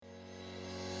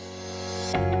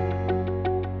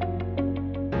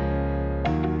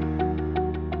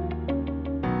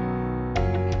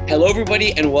Hello,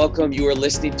 everybody, and welcome. You are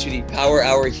listening to the Power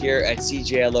Hour here at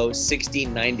CJLO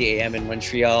 1690 AM in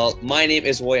Montreal. My name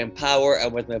is William Power.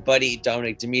 I'm with my buddy,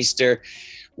 Dominic Demeester.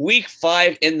 Week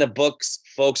 5 in the books,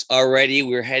 folks, already.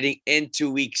 We're heading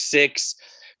into week 6.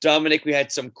 Dominic, we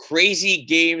had some crazy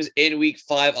games in week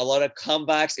 5, a lot of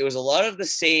comebacks. It was a lot of the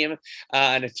same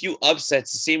and a few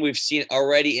upsets, the same we've seen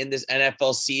already in this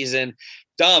NFL season.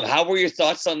 Dom, what were your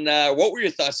thoughts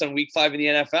on week 5 in the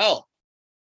NFL?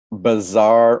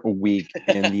 Bizarre week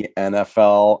in the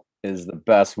NFL is the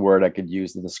best word I could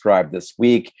use to describe this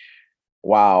week.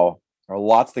 Wow, there are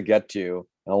lots to get to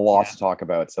and a lot to talk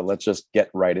about. So let's just get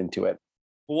right into it.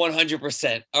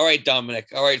 100%. All right, Dominic.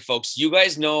 All right, folks. You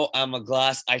guys know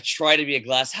I try to be a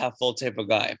glass half full type of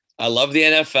guy. I love the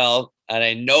NFL, and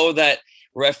I know that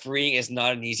refereeing is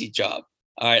not an easy job.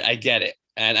 All right, I get it.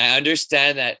 And I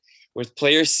understand that with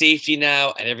player safety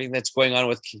now and everything that's going on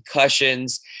with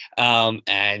concussions and,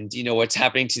 what's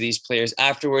happening to these players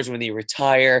afterwards when they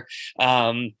retire,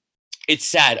 it's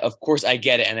sad. Of course, I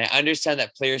get it. And I understand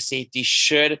that player safety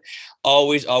should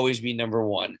always be number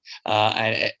one.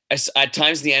 And at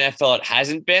times in the NFL, it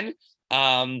hasn't been.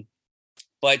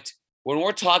 But when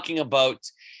we're talking about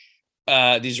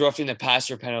these roughing the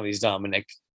passer penalties, Dominic,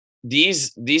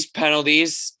 these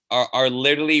penalties are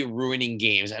literally ruining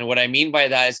games. And what I mean by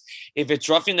that is if it's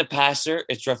roughing the passer,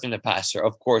 it's roughing the passer.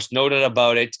 Of course, no doubt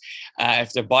about it.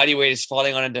 If the body weight is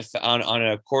falling on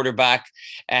a quarterback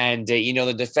and,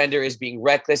 the defender is being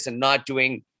reckless and not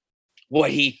doing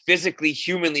what he physically,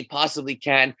 humanly possibly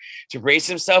can to brace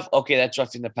himself, okay, that's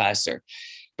roughing the passer.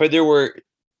 But there were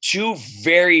two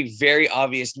very, very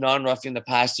obvious non-roughing the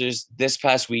passers this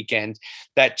past weekend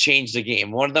that changed the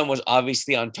game. One of them was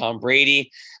obviously on Tom Brady.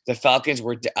 The Falcons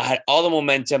had all the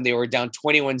momentum. They were down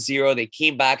 21-0. They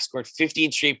came back, scored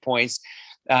 15 straight points.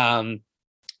 There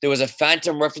was a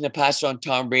phantom roughing the passer on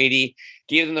Tom Brady,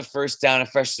 gave them the first down, a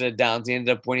fresh set of downs. They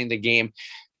ended up winning the game.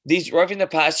 These roughing the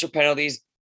passer penalties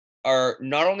are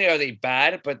not only are they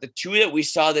bad, but the two that we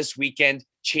saw this weekend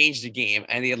changed the game,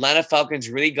 and the Atlanta Falcons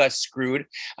really got screwed.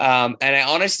 And I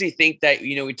honestly think that,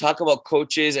 we talk about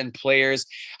coaches and players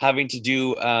having to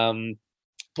do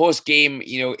post-game,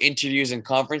 interviews and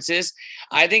conferences.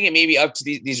 I think it may be up to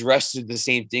these refs to do the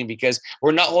same thing because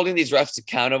we're not holding these refs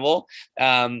accountable.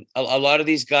 A lot of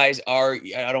these guys are,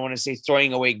 I don't want to say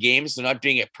throwing away games. They're not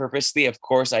doing it purposely. Of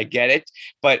course, I get it.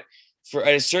 But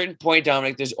at a certain point,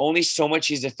 Dominic, there's only so much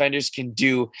these defenders can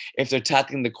do if they're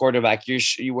tackling the quarterback.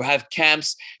 You have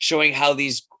camps showing how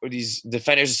these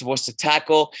defenders are supposed to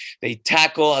tackle. They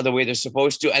tackle the way they're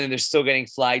supposed to, and then they're still getting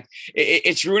flagged.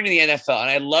 It's ruining the NFL, and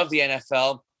I love the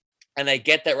NFL. And I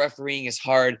get that refereeing is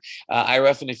hard. I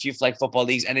ref in a few flag football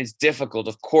leagues, and it's difficult.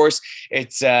 Of course,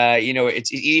 it's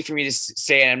it's easy for me to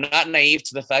say, and I'm not naive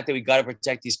to the fact that we got to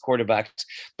protect these quarterbacks.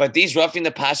 But these roughing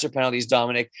the passer penalties,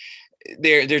 Dominic,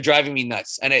 they're driving me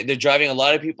nuts, and they're driving a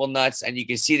lot of people nuts. And you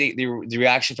can see the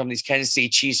reaction from these Kansas City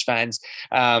Chiefs fans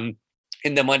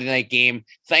in the Monday night game.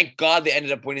 Thank God they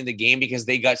ended up winning the game because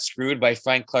they got screwed by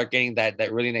Frank Clark getting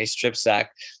that really nice strip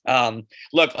sack.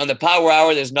 Look, on the Power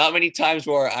Hour, there's not many times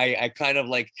where I kind of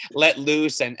like let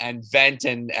loose and vent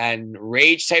and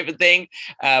rage type of thing.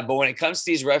 But when it comes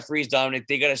to these referees, Dominic,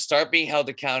 they got to start being held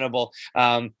accountable.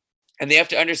 And they have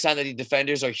to understand that the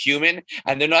defenders are human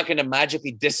and they're not going to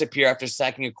magically disappear after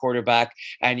sacking a quarterback.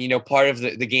 And, part of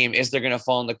the game is they're going to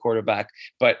fall on the quarterback.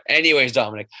 But anyways,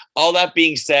 Dominic, all that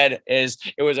being said is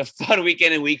it was a fun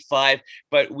weekend in week 5,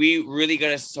 but we really got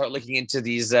to start looking into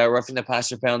these roughing the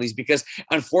passer penalties because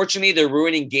unfortunately they're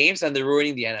ruining games and they're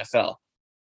ruining the NFL.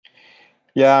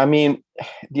 Yeah, I mean,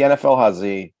 the NFL has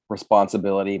a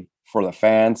responsibility for the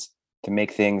fans to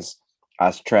make things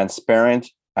as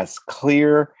transparent, as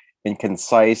clear, and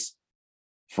concise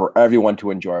for everyone to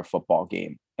enjoy a football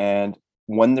game. And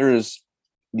when there's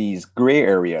these gray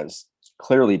areas,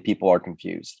 clearly people are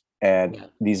confused. And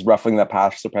these roughing the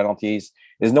passer penalties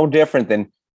is no different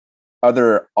than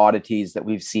other oddities that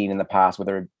we've seen in the past,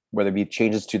 whether it be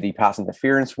changes to the pass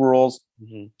interference rules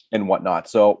and whatnot.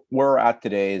 So where we're at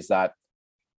today is that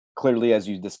clearly, as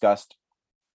you discussed,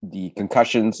 the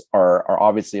concussions are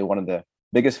obviously one of the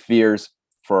biggest fears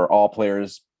for all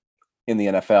players in the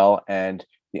NFL, and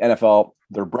the NFL,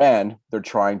 their brand, they're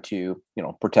trying to,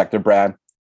 protect their brand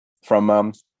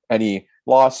from any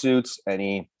lawsuits,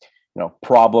 any,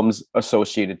 problems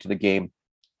associated to the game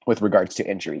with regards to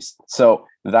injuries. So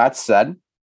that said,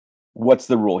 what's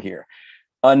the rule here?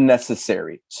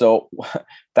 Unnecessary. So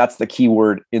that's the key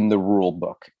word in the rule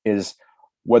book, is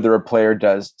whether a player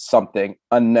does something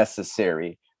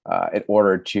unnecessary in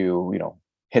order to,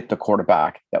 hit the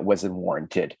quarterback that wasn't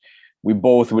warranted. We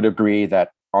both would agree that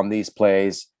on these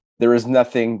plays, there is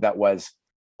nothing that was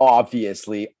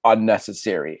obviously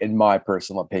unnecessary, in my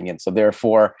personal opinion. So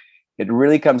therefore, it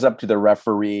really comes up to the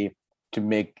referee to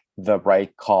make the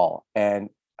right call. And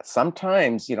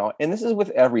sometimes, and this is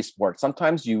with every sport,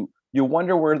 sometimes you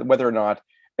wonder whether or not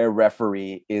a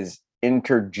referee is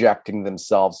interjecting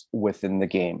themselves within the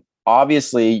game.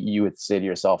 Obviously, you would say to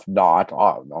yourself, not,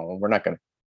 oh, no, we're not going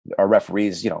to, our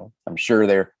referees, I'm sure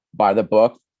they're by the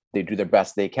book, they do their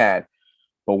best they can.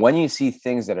 But when you see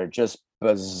things that are just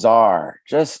bizarre,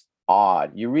 just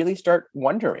odd, you really start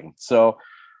wondering. So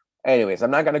anyways,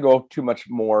 I'm not going to go too much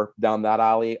more down that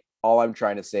alley. All I'm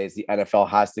trying to say is the NFL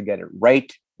has to get it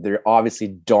right. They obviously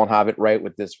don't have it right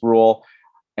with this rule,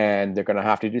 and they're going to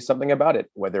have to do something about it,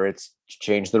 whether it's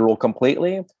change the rule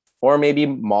completely or maybe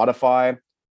modify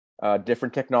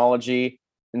different technology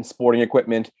in sporting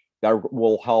equipment that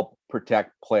will help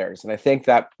protect players. And I think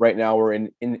that right now we're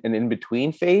in an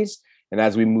in-between phase. And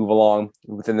as we move along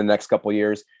within the next couple of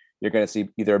years, you're going to see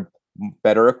either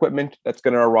better equipment that's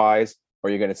going to arise, or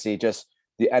you're going to see just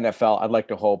the NFL, I'd like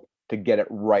to hope, to get it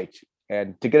right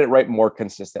and to get it right more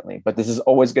consistently. But this is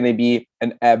always going to be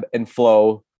an ebb and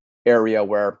flow area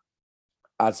where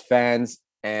as fans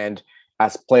and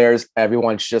as players,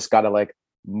 everyone's just got to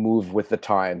move with the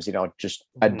times, just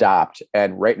adapt.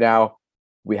 And right now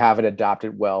we haven't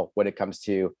adapted well when it comes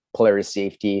to player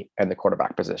safety and the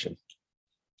quarterback position.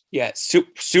 Yeah,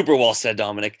 super well said,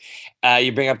 Dominic.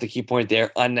 You bring up the key point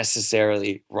there,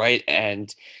 unnecessarily, right?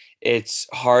 And it's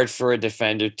hard for a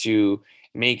defender to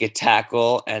make a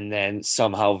tackle and then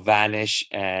somehow vanish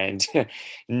and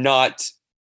not,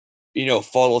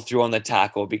 follow through on the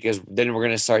tackle, because then we're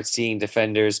going to start seeing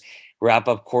defenders wrap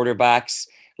up quarterbacks,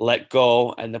 let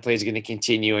go, and the play is going to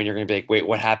continue, and you're going to be like, wait,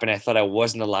 what happened? I thought I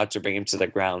wasn't allowed to bring him to the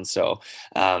ground. So,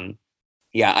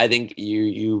 yeah, I think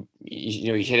you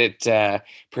hit it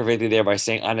perfectly there by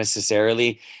saying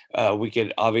unnecessarily. We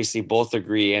could obviously both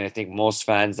agree, and I think most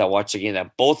fans that watch the game,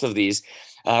 that both of these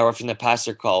roughing the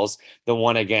passer calls, the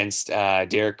one against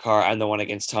Derek Carr and the one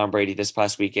against Tom Brady this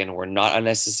past weekend, were not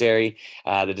unnecessary.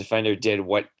 The defender did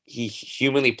what he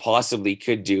humanly possibly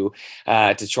could do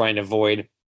to try and avoid,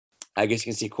 I guess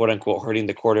you can see, quote unquote, hurting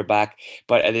the quarterback.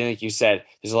 But I think, like you said,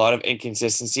 there's a lot of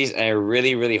inconsistencies, and I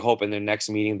really, really hope in their next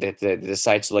meeting that they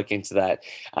decide to look into that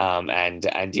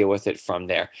and deal with it from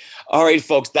there. All right,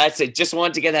 folks, that's it. Just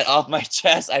wanted to get that off my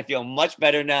chest. I feel much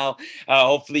better now.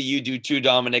 Hopefully you do too,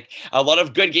 Dominic. A lot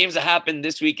of good games that happened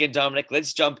this weekend, Dominic.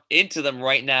 Let's jump into them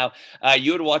right now.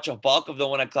 You would watch a bulk of the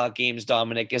 1:00 games,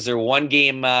 Dominic. Is there one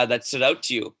game that stood out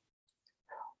to you?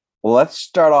 Well, let's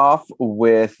start off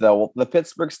with the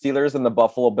Pittsburgh Steelers and the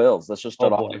Buffalo Bills. Let's just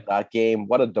start off with that game.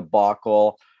 What a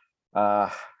debacle.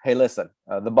 Hey, listen,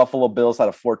 the Buffalo Bills had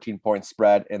a 14-point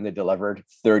spread and they delivered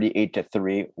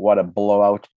 38-3. What a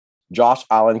blowout. Josh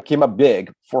Allen came up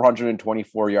big,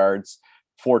 424 yards,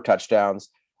 4 touchdowns.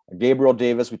 Gabriel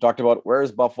Davis, we talked about,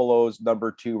 where's Buffalo's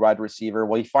number 2 wide receiver?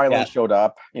 Well, he finally showed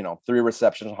up, 3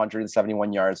 receptions,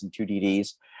 171 yards and 2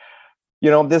 DDs.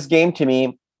 This game to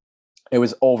me, it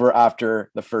was over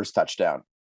after the first touchdown.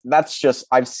 That's just,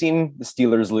 I've seen the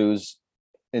Steelers lose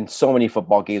in so many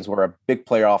football games where a big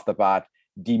player off the bat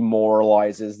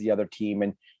demoralizes the other team.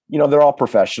 And, they're all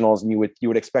professionals and you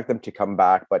would expect them to come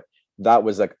back, but that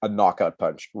was like a knockout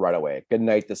punch right away. Good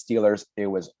night, the Steelers. It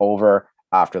was over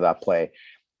after that play.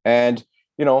 And,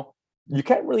 you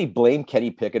can't really blame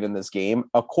Kenny Pickett in this game.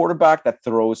 A quarterback that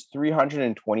throws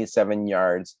 327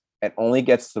 yards and only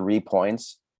gets 3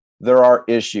 points. There are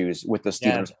issues with the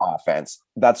Steelers offense.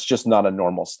 That's just not a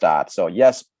normal stat. So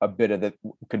yes, a bit of it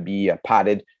could be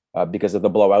padded because of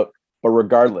the blowout. But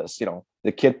regardless,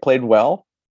 the kid played well.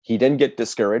 He didn't get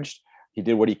discouraged. He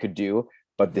did what he could do.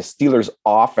 But the Steelers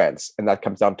offense, and that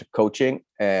comes down to coaching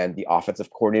and the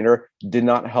offensive coordinator, did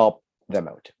not help them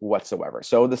out whatsoever.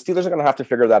 So the Steelers are going to have to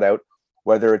figure that out,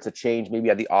 whether it's a change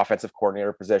maybe at the offensive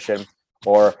coordinator position,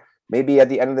 or maybe at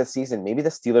the end of the season, maybe the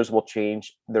Steelers will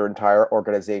change their entire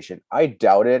organization. I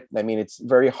doubt it. I mean, it's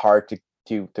very hard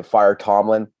to fire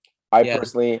Tomlin.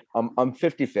 Personally, I'm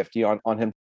 50-50 on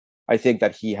him. I think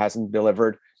that he hasn't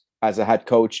delivered as a head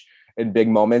coach in big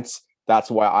moments. That's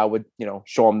why I would,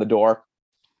 show him the door.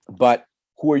 But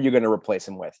who are you going to replace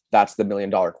him with? That's the $1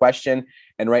 million question.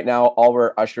 And right now, all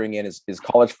we're ushering in is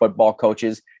college football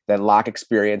coaches that lack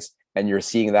experience. And you're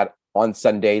seeing that on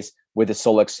Sundays, with the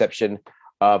sole exception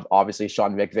of obviously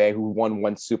Sean McVay, who won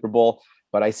 1 Super Bowl.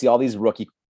 But I see all these rookie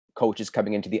coaches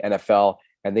coming into the NFL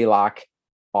and they lack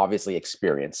obviously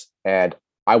experience. And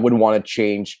I wouldn't want to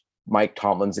change Mike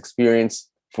Tomlin's experience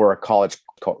for a college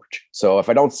coach. So if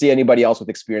I don't see anybody else with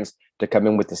experience to come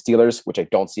in with the Steelers, which I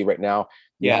don't see right now,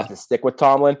 you have to stick with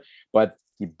Tomlin, but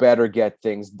you better get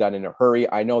things done in a hurry.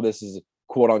 I know this is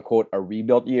quote unquote a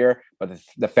rebuild year, but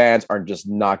the fans are just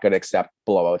not going to accept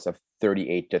blowouts of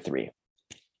 38-3.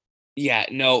 Yeah,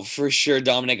 no, for sure,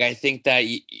 Dominic. I think that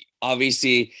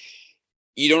obviously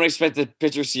you don't expect the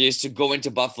Pittsburgh Steelers to go into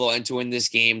Buffalo and to win this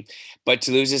game, but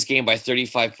to lose this game by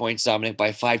 35 points, Dominic,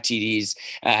 by 5 TDs,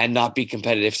 and not be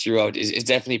competitive throughout is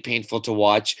definitely painful to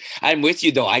watch. I'm with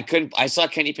you though. I saw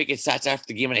Kenny Pickett stats after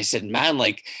the game and I said, man,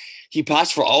 like he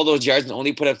passed for all those yards and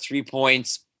only put up 3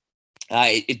 points.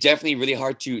 It's definitely really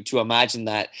hard to imagine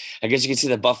that. I guess you can see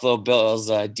the Buffalo Bills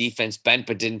defense bent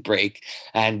but didn't break.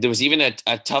 And there was even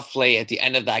a tough play at the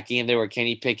end of that game there where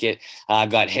Kenny Pickett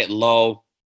got hit low.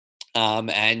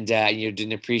 And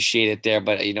didn't appreciate it there,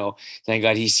 but thank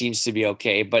God he seems to be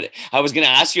okay. But I was going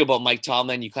to ask you about Mike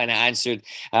Tomlin. You kind of answered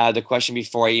the question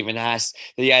before I even asked.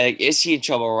 Yeah, like, is he in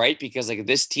trouble, right? Because like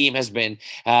this team has been,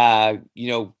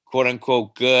 quote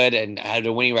unquote good and had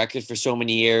a winning record for so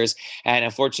many years, and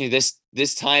unfortunately,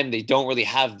 this time they don't really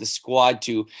have the squad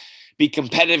to be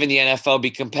competitive in the NFL,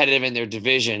 be competitive in their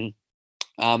division.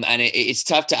 And it's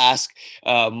tough to ask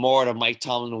more to Mike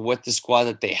Tomlin with the squad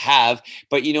that they have.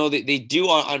 But, they do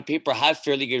on paper have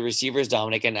fairly good receivers,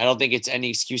 Dominic. And I don't think it's any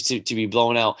excuse to be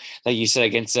blown out, like you said,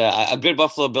 against a good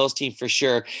Buffalo Bills team for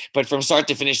sure. But from start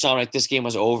to finish, Dominic, this game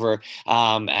was over.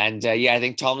 I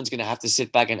think Tomlin's going to have to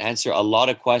sit back and answer a lot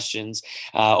of questions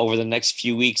over the next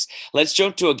few weeks. Let's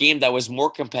jump to a game that was more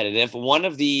competitive. One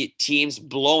of the teams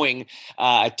blowing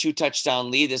a 2-touchdown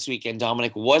lead this weekend,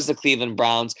 Dominic, was the Cleveland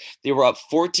Browns. They were up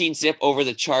 14-zip over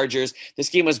the Chargers. This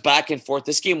game was back and forth.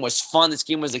 This game was fun. This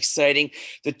game was exciting.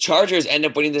 The Chargers end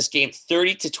up winning this game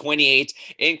 30-28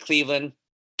 in Cleveland.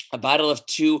 A battle of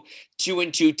two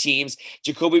teams.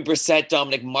 Jacoby Brissett,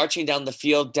 Dominic, marching down the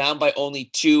field, down by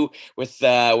only 2 with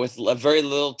a very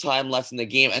little time left in the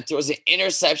game, and throws an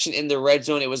interception in the red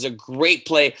zone. It was a great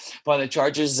play by the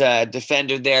Chargers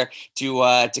defender there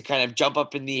to kind of jump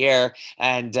up in the air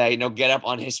and get up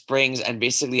on his springs and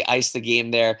basically ice the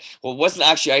game there. Well, it wasn't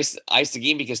actually ice the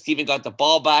game because Cleveland got the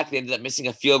ball back. They ended up missing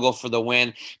a field goal for the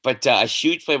win, but a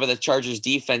huge play by the Chargers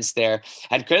defense there.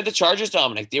 And credit the Chargers,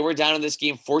 Dominic. They were down in this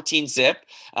game 14-zip.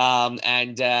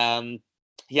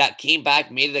 Came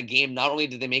back, made it a game. Not only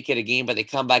did they make it a game, but they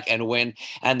come back and win.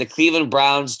 And the Cleveland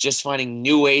Browns just finding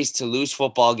new ways to lose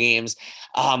football games.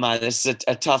 Oh, man, this is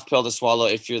a tough pill to swallow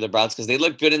if you're the Browns because they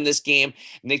look good in this game.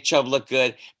 Nick Chubb looked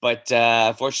good, but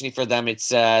fortunately for them, it's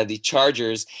the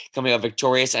Chargers coming out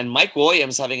victorious. And Mike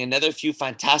Williams having another few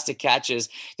fantastic catches.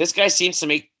 This guy seems to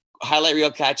make highlight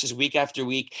reel catches week after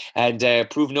week and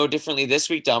prove no differently this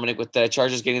week, Dominic, with the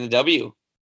Chargers getting the W.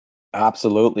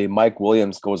 Absolutely. Mike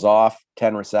Williams goes off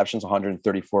 10 receptions,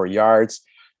 134 yards.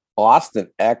 Austin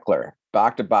Eckler,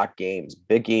 back-to-back games,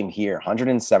 big game here,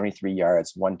 173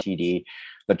 yards, 1 TD.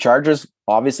 The Chargers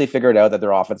obviously figured out that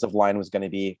their offensive line was going to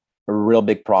be a real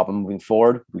big problem moving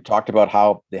forward. We talked about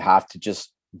how they have to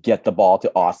just get the ball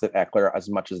to Austin Eckler as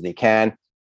much as they can.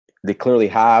 They clearly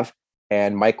have.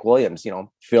 And Mike Williams,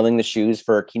 filling the shoes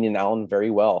for Keenan Allen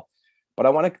very well. But I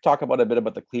want to talk about a bit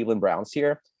about the Cleveland Browns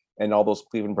here. And all those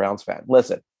Cleveland Browns fans,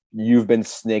 listen, you've been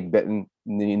snake bitten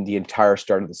in the entire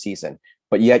start of the season,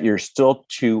 but yet you're still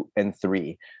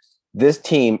 2-3. This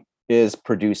team is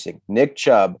producing. Nick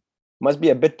Chubb must be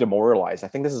a bit demoralized. I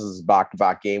think this is his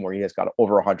back-to-back game where he has got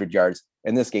over 100 yards.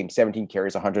 In this game, 17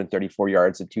 carries, 134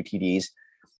 yards, and 2 TDs.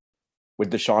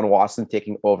 With Deshaun Watson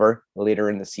taking over later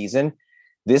in the season,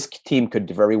 this team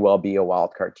could very well be a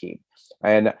wild card team.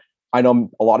 And I know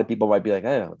a lot of people might be like,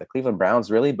 oh, the Cleveland Browns,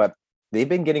 really? But they've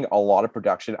been getting a lot of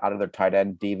production out of their tight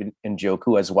end, David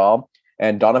Njoku, as well.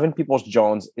 And Donovan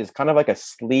Peoples-Jones is kind of like a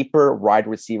sleeper wide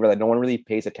receiver that no one really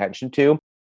pays attention to.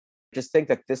 Just think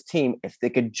that this team, if they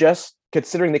could just,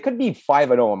 considering they could be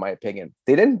 5-0 in my opinion,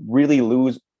 they didn't really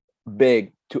lose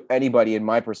big to anybody, in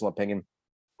my personal opinion,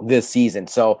 this season.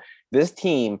 So this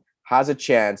team has a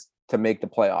chance to make the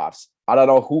playoffs. I don't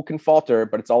know who can falter,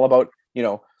 but it's all about,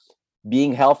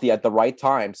 being healthy at the right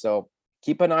time. So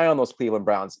keep an eye on those Cleveland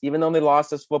Browns. Even though they lost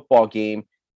this football game,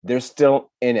 they're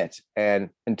still in it. And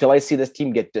until I see this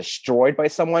team get destroyed by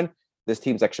someone, this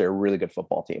team's actually a really good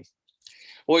football team.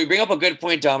 Well, you bring up a good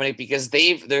point, Dominic, because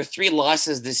their 3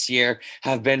 losses this year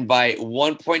have been by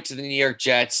 1 point to the New York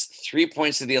Jets, 3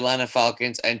 points to the Atlanta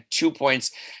Falcons, and 2 points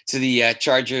to the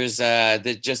Chargers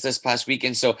just this past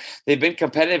weekend. So they've been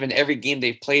competitive in every game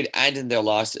they've played and in their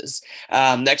losses.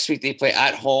 Next week they play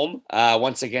at home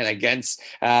once again against.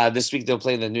 This week they'll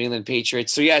play the New England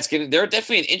Patriots. So yeah, they're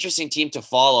definitely an interesting team to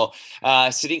follow,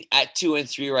 sitting at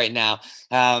 2-3 right now.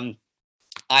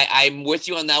 I'm with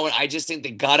you on that one. I just think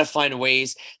they got to find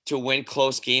ways to win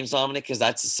close games, Dominic, because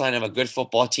that's a sign of a good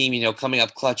football team, coming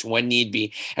up clutch when need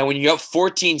be. And when you're up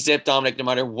 14-zip, Dominic, no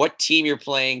matter what team you're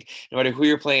playing, no matter who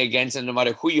you're playing against, and no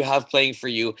matter who you have playing for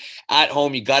you at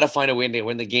home, you got to find a way to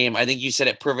win the game. I think you said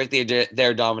it perfectly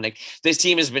there, Dominic. This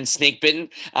team has been snake bitten,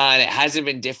 and it hasn't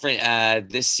been different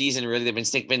this season, really. They've been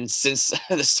snake bitten since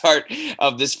the start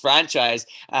of this franchise.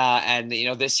 And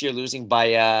this year losing by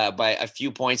a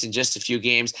few points in just a few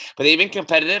games, but they've been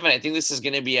competitive, and I think this is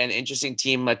going to be an interesting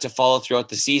team to follow throughout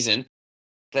the season.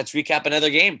 Let's recap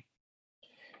another game.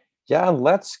 Yeah,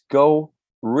 let's go.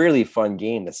 Really fun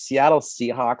game. The Seattle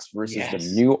Seahawks versus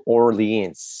the New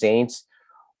Orleans Saints.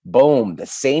 Boom. The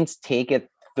Saints take it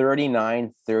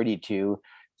 39-32.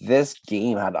 This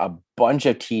game had a bunch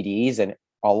of TDs and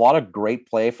a lot of great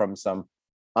play from some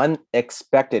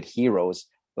unexpected heroes.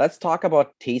 Let's talk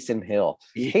about Taysom Hill.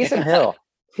 Yeah. Taysom Hill,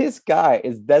 this guy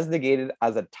is designated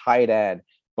as a tight end,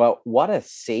 but what a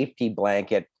safety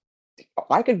blanket.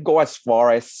 I could go as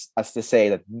far as to say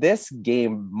that this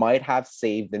game might have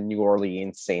saved the New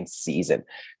Orleans Saints season.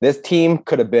 This team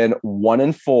could have been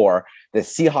 1-4. The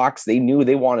Seahawks, they knew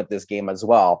they wanted this game as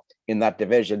well in that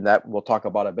division that we'll talk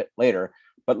about a bit later.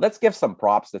 But let's give some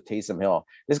props to Taysom Hill.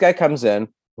 This guy comes in,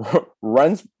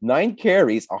 runs 9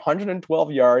 carries,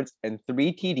 112 yards, and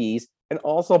 3 TDs, and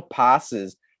also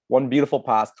passes one beautiful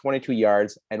pass, 22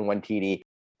 yards, and 1 TD.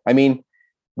 I mean,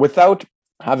 without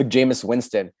having Jameis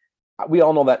Winston, we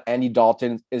all know that Andy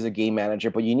Dalton is a game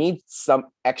manager, but you need some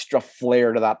extra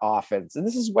flair to that offense. And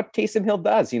this is what Taysom Hill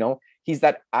does. He's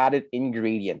that added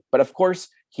ingredient. But of course,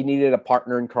 he needed a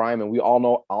partner in crime. And we all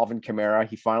know Alvin Kamara.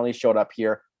 He finally showed up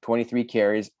here, 23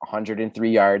 carries, 103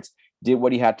 yards, did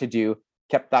what he had to do,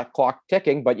 kept that clock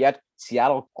ticking. But yet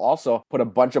Seattle also put a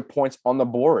bunch of points on the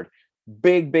board.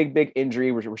 Big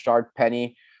injury with Rashard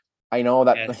Penny. I know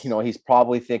that, he's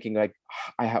probably thinking like,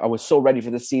 I was so ready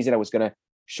for this season. I was going to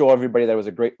show everybody that it was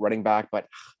a great running back, but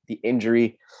the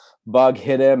injury bug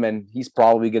hit him and he's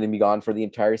probably going to be gone for the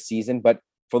entire season. But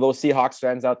for those Seahawks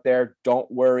fans out there,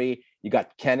 don't worry. You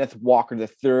got Kenneth Walker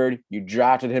III. You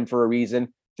drafted him for a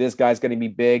reason. This guy's going to be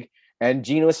big. And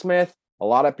Geno Smith, a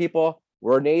lot of people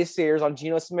were naysayers on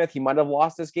Geno Smith. He might have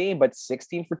lost this game, but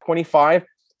 16 for 25,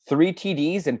 3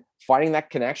 TDs, and finding that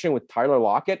connection with Tyler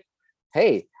Lockett.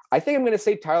 Hey, I think I'm going to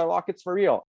say Tyler Lockett's for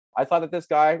real. I thought that this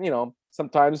guy,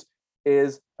 sometimes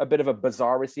is a bit of a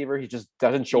bizarre receiver. He just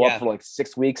doesn't show up for like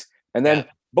 6 weeks. And then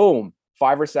boom,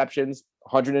 5 receptions,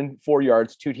 104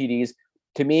 yards, 2 TDs.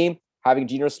 To me, having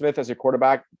Geno Smith as your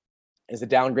quarterback is a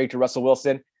downgrade to Russell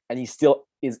Wilson, and he still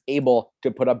is able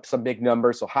to put up some big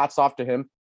numbers. So hats off to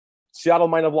him. Seattle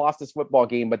might have lost this football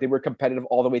game, but they were competitive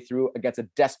all the way through against a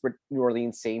desperate New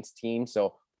Orleans Saints team.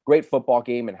 So great football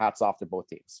game, and hats off to both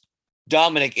teams.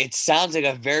 Dominic, it sounds like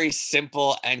a very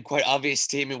simple and quite obvious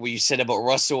statement what you said about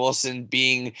Russell Wilson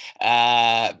being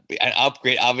an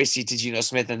upgrade, obviously, to Geno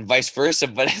Smith and vice versa.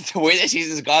 But the way the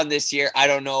season's gone this year, I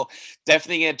don't know.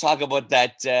 Definitely going to talk about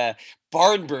that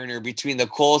barn burner between the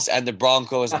Colts and the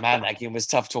Broncos. Man, that game was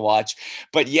tough to watch.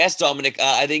 But yes, Dominic,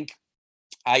 I think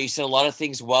you said a lot of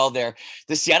things well there.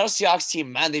 The Seattle Seahawks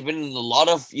team, man, they've been in a lot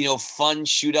of, fun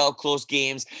shootout, close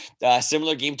games.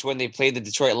 Similar game to when they played the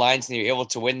Detroit Lions and they were able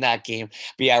to win that game.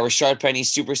 But yeah, Rashard Penny,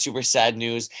 super sad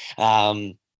news.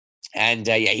 And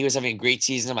he was having a great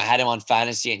season. I had him on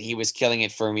fantasy, and he was killing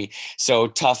it for me. So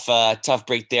tough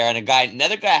break there. And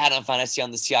another guy I had on fantasy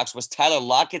on the Seahawks was Tyler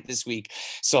Lockett this week.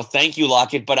 So thank you,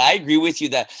 Lockett. But I agree with you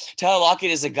that Tyler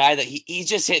Lockett is a guy that he's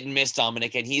just hit and miss,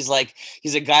 Dominic. And he's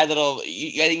a guy I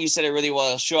think you said it really well.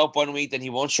 He'll show up one week, then he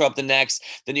won't show up the next.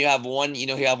 Then you have one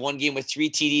game with 3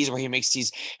 TDs where he makes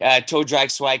these toe drag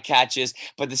swag catches.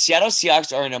 But the Seattle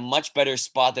Seahawks are in a much better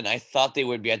spot than I thought they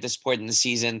would be at this point in the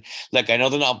season. Look, I know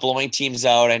they're not blowing teams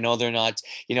out. I know they're not,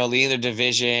 leading their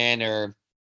division or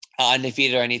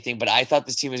undefeated or anything, but I thought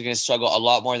this team was going to struggle a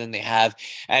lot more than they have.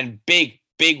 And big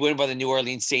win by the New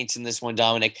Orleans Saints in this one,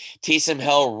 Dominic. Taysom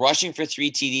Hill rushing for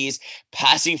 3 TDs,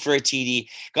 passing for a TD.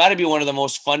 Got to be one of the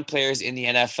most fun players in the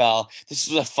NFL. This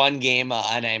was a fun game,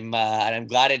 and I'm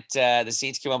glad the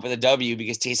Saints came up with a W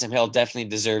because Taysom Hill definitely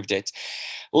deserved it.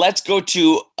 Let's go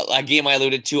to a game I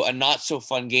alluded to, a not so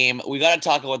fun game. We got to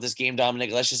talk about this game,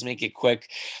 Dominic. Let's just make it quick.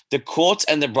 The Colts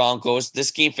and the Broncos,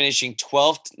 this game finishing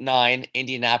 12-9,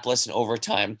 Indianapolis in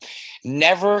overtime.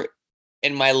 Never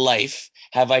in my life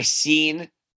have I seen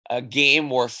a game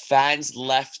where fans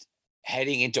left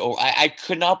heading into I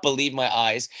could not believe my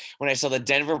eyes when I saw the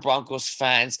Denver Broncos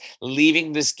fans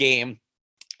leaving this game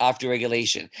after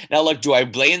regulation. Now, look, do I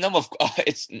blame them?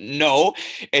 It's no.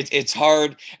 It's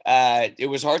hard. It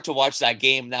was hard to watch that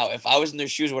game. Now, if I was in their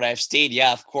shoes, would I have stayed?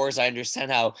 Yeah, of course. I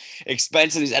understand how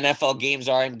expensive these NFL games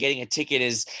are, and getting a ticket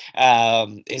is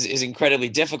incredibly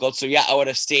difficult. So yeah, I would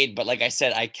have stayed. But like I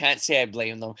said, I can't say I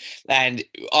blame them. And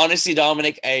honestly,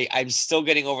 Dominic, I'm still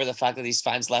getting over the fact that these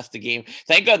fans left the game.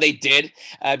 Thank God they did,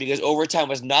 because overtime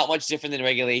was not much different than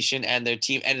regulation, and their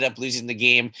team ended up losing the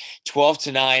game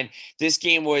 12-9. This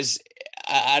game was,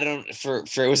 I don't for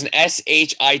it was an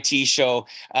SHIT show,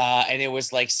 and it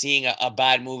was like seeing a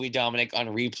bad movie, Dominic, on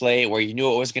replay, where you knew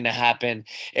what was going to happen.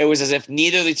 It was as if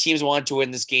neither of the teams wanted to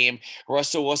win this game.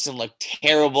 Russell Wilson looked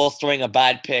terrible, throwing a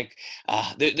bad pick.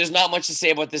 There's not much to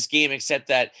say about this game except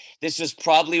that this was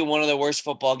probably one of the worst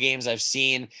football games I've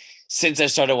seen since I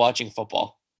started watching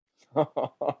football.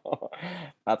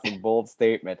 That's a bold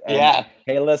statement. And Yeah.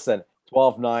 hey, listen,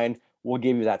 12-9, we'll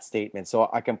give you that statement. So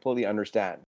I completely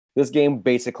understand. This game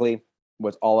basically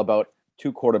was all about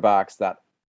two quarterbacks that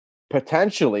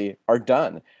potentially are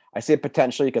done. I say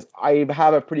potentially because I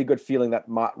have a pretty good feeling that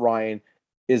Matt Ryan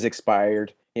is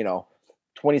expired.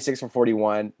 26 for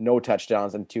 41, no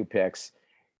touchdowns and 2 picks.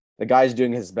 The guy's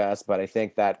doing his best, but I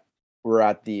think that we're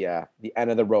at the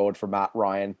end of the road for Matt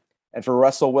Ryan. And for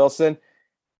Russell Wilson,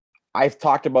 I've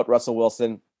talked about Russell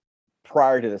Wilson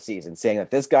prior to the season, saying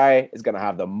that this guy is going to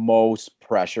have the most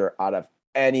pressure out of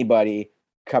anybody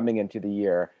coming into the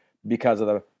year because of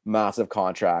the massive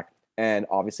contract, and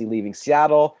obviously leaving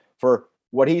Seattle for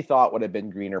what he thought would have been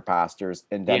greener pastures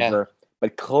in Denver. Yeah.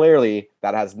 But clearly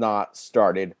that has not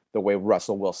started the way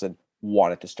Russell Wilson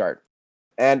wanted to start.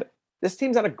 And this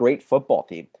team's not a great football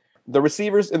team. The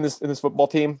receivers in this football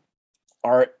team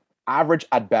are average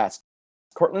at best.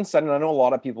 Courtland Sutton, I know a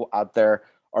lot of people out there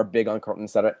are big on Courtland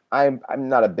Sutton. I'm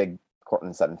not a big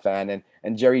Courtland Sutton fan.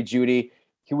 And Jerry Jeudy,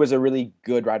 he was a really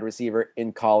good wide receiver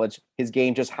in college. His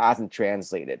game just hasn't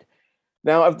translated.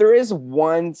 Now, if there is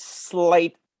one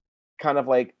slight kind of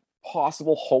like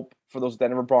possible hope for those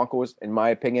Denver Broncos, in my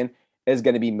opinion, is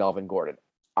going to be Melvin Gordon.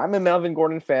 I'm a Melvin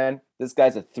Gordon fan. This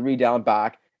guy's a 3-down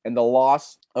back. And the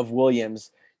loss of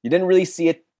Williams, you didn't really see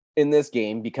it in this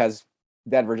game because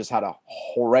Denver just had a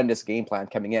horrendous game plan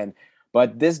coming in.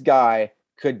 But this guy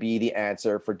could be the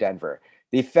answer for Denver.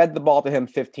 They fed the ball to him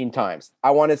 15 times.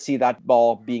 I want to see that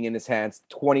ball being in his hands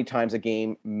 20 times a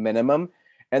game minimum.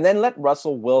 And then let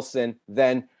Russell Wilson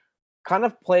then kind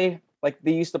of play like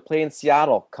they used to play in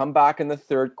Seattle. Come back in the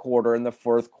third quarter, in the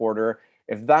fourth quarter.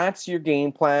 If that's your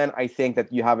game plan, I think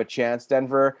that you have a chance,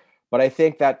 Denver. But I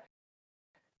think that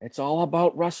it's all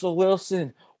about Russell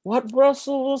Wilson. What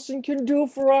Russell Wilson can do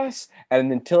for us.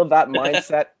 And until that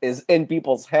mindset is in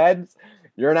people's heads,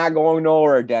 you're not going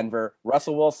nowhere, Denver.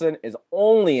 Russell Wilson is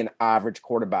only an average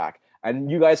quarterback.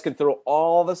 And you guys can throw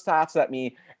all the stats at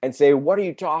me and say, what are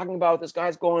you talking about? This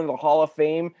guy's going to the Hall of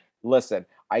Fame. Listen,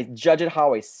 I judge it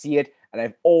how I see it. And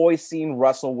I've always seen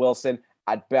Russell Wilson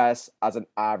at best as an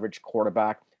average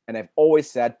quarterback. And I've always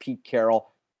said Pete Carroll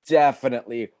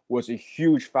definitely was a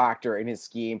huge factor in his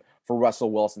scheme for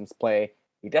Russell Wilson's play.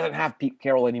 He doesn't have Pete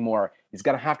Carroll anymore. He's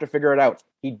going to have to figure it out.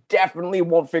 He definitely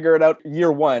won't figure it out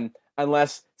year one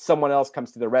unless someone else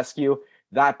comes to the rescue.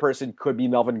 That person could be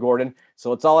Melvin Gordon.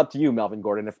 So it's all up to you, Melvin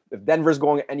Gordon. If Denver's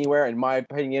going anywhere, in my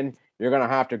opinion, you're going to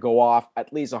have to go off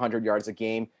at least 100 yards a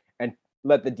game and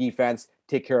let the defense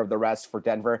take care of the rest for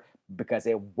Denver, because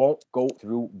it won't go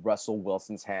through Russell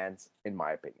Wilson's hands, in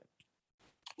my opinion.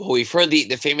 Well, we've heard the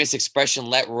famous expression,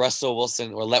 let Russell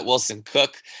Wilson or let Wilson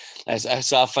cook. I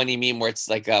saw a funny meme where it's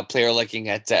like a player looking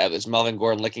at, it's Melvin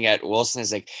Gordon looking at Wilson.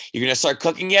 It's like, you're going to start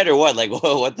cooking yet or what? Like,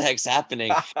 whoa, what the heck's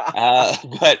happening?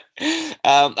 But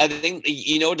I think,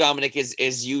 Dominic,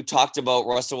 is you talked about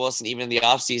Russell Wilson even in the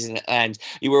offseason, and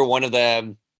you were one of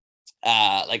the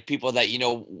people that,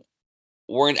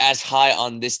 weren't as high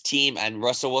on this team and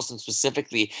Russell Wilson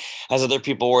specifically as other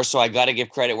people were. So I got to give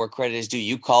credit where credit is due.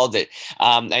 You called it.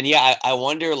 And yeah, I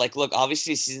wonder, look,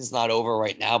 obviously the season's not over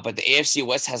right now, but the AFC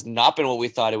West has not been what we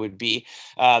thought it would be.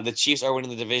 The Chiefs are winning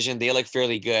the division. They look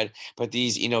fairly good, but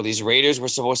these Raiders were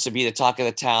supposed to be the talk of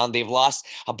the town. They've lost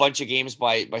a bunch of games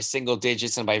by single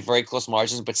digits and by very close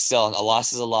margins, but still a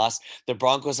loss is a loss. The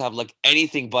Broncos have looked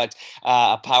anything but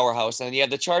a powerhouse. And you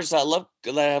have the Chargers that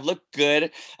have looked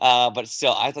good, but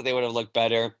still, I thought they would have looked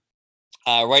better.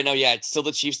 Right now, yeah, it's still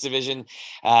the Chiefs division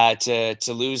to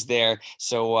lose there.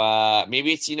 So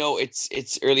maybe it's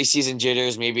it's early season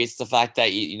jitters. Maybe it's the fact that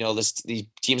the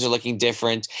teams are looking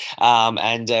different,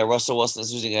 and Russell Wilson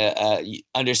is losing a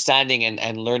understanding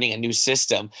and learning a new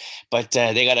system. But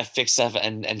they got to fix stuff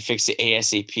and fix it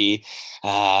ASAP.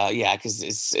 Yeah, because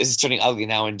it's turning ugly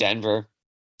now in Denver.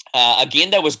 A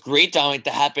game that was great, Dominic,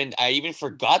 that happened. I even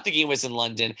forgot the game was in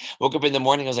London. Woke up in the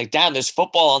morning. I was like, damn, there's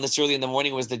football on this early in the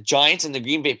morning. It was the Giants and the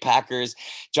Green Bay Packers.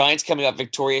 Giants coming up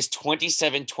victorious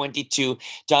 27-22.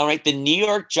 Dominic, the New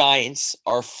York Giants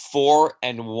are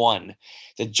 4-1.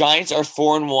 The Giants are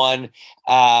 4-1.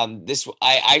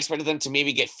 I expected them to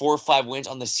maybe get 4 or 5 wins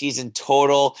on the season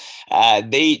total.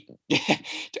 They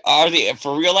are they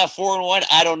for real at 4-1?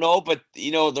 I don't know, but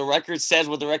the record says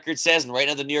what the record says, and right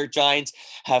now the New York Giants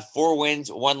have 4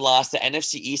 wins, 1 loss. The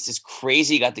NFC East is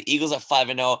crazy. You got the Eagles at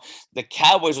 5-0, the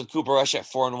Cowboys with Cooper Rush at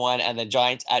 4-1, and the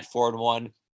Giants at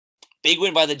 4-1. Big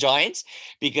win by the Giants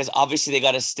because obviously they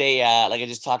got to stay, like I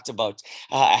just talked about,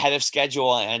 ahead of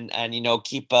schedule and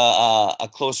keep a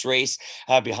close race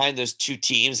behind those two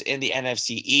teams in the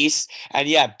NFC East. And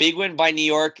yeah, big win by New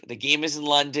York. The game is in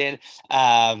London.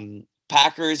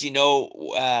 Packers,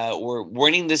 were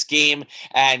winning this game,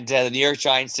 and the New York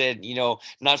Giants said,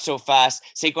 not so fast.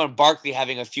 Saquon Barkley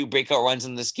having a few breakout runs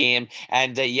in this game,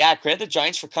 and credit the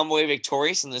Giants for coming away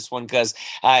victorious in this one because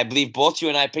I believe both you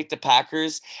and I picked the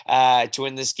Packers to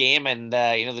win this game, and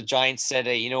the Giants said,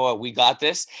 you know what, we got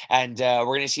this, and we're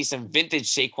going to see some vintage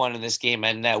Saquon in this game,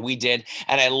 and we did,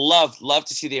 and I love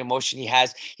to see the emotion he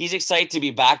has. He's excited to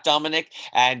be back, Dominic,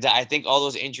 and I think all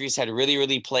those injuries had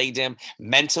really plagued him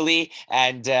mentally.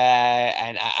 And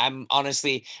I'm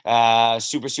honestly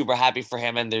super happy for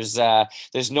him. And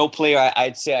there's no player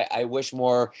I'd say I wish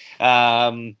more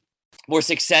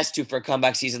success to for a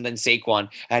comeback season than Saquon.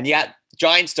 And yeah,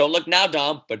 Giants don't look now,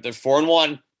 Dom, but they're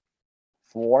 4-1.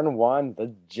 4-1,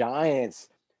 the Giants.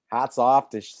 Hats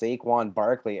off to Saquon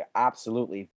Barkley.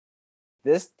 Absolutely.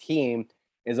 This team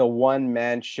is a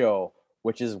one-man show,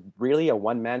 which is really a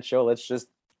one-man show. Let's just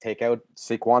take out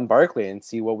Saquon Barkley and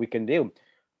see what we can do.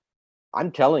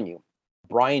 I'm telling you,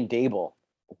 Brian Daboll,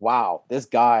 wow, this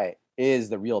guy is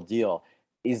the real deal.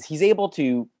 He's able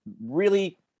to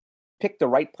really pick the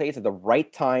right place at the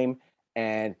right time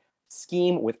and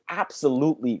scheme with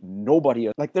absolutely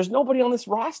nobody. Like, there's nobody on this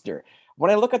roster.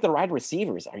 When I look at the wide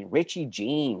receivers, Richie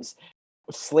James,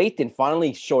 Slayton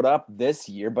finally showed up this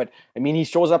year, but he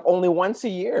shows up only once a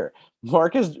year.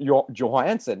 Marcus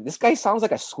Johansson, this guy sounds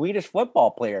like a Swedish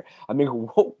football player.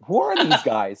 Who are these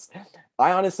guys?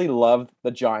 I honestly love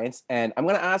the Giants, and I'm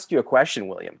going to ask you a question,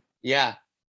 William. Yeah.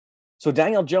 So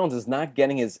Daniel Jones is not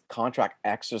getting his contract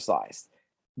exercised.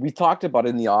 We talked about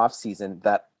in the offseason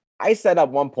that I said at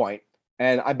one point,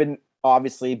 and I've been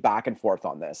obviously back and forth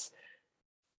on this.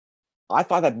 I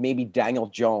thought that maybe Daniel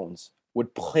Jones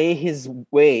would play his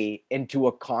way into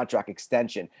a contract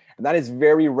extension. And that is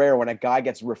very rare when a guy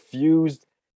gets refused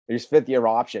his 5th-year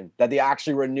option, that they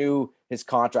actually renew his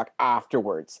contract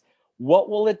afterwards. What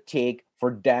will it take for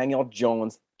Daniel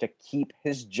Jones to keep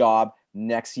his job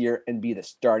next year and be the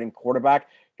starting quarterback?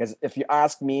 Because if you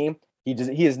ask me, he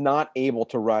is not able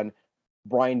to run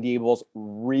Brian Daboll's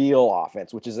real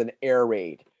offense, which is an air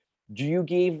raid. Do you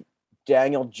give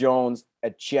Daniel Jones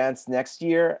a chance next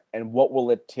year? And what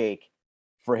will it take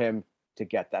for him to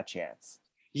get that chance?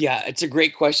 Yeah, it's a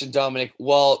great question, Dominic.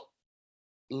 Well,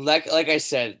 like I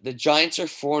said, the Giants are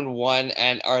 4-1,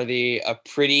 and are they a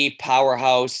pretty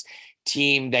powerhouse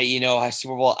team that has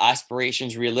Super Bowl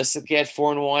aspirations realistically at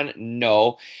 4-1?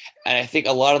 No, and I think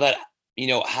a lot of that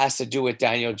has to do with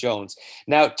Daniel Jones.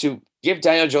 Now, to give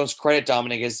Daniel Jones credit,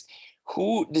 Dominic, is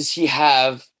who does he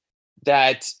have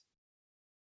that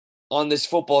on this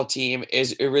football team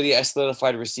is really a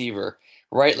solidified receiver,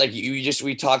 right? Like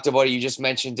we talked about it. You just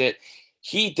mentioned it.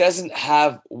 He doesn't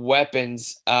have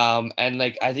weapons. And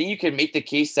like, I think you can make the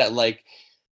case that like,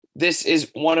 this is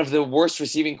one of the worst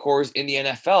receiving cores in the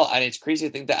NFL. And it's crazy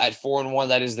to think that at 4-1,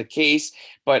 that is the case.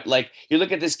 But like, you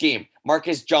look at this game,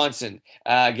 Marcus Johnson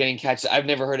getting catches. I've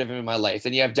never heard of him in my life.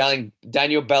 Then you have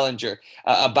Daniel Bellinger,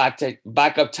 a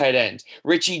backup tight end.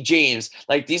 Richie James.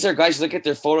 Like, these are guys, you look at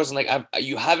their photos and like,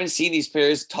 you haven't seen these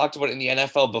players talked about in the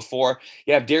NFL before.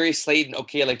 You have Darius Slayton.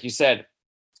 Okay, like you said,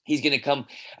 he's going to come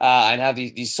and have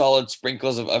these solid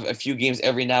sprinkles of a few games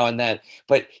every now and then.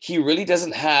 But he really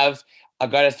doesn't have a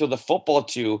guy to throw the football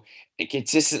to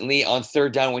consistently on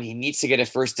third down when he needs to get a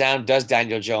first down, does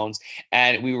Daniel Jones.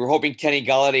 And we were hoping Kenny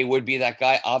Golladay would be that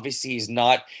guy. Obviously, he's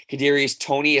not. Kadarius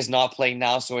Toney is not playing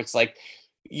now. So it's like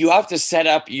you have to set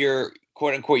up your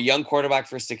quote-unquote young quarterback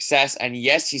for success. And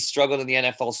yes, he's struggled in the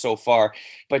NFL so far.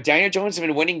 But Daniel Jones has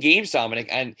been winning games, Dominic.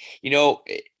 And,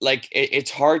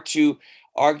 it's hard to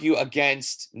argue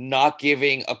against not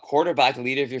giving a quarterback, the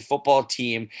leader of your football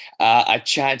team, a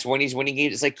chance when he's winning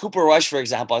games. It's like Cooper Rush, for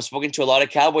example. I've spoken to a lot of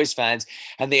Cowboys fans,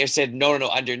 and they have said, no,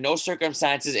 under no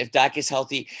circumstances, if Dak is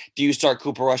healthy, do you start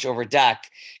Cooper Rush over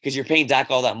Dak? Because you're paying Dak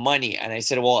all that money. And I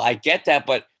said, well, I get that,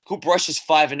 but Cooper Rush is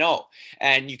 5-0.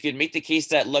 And you could make the case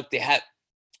that, look, they had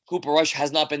Cooper Rush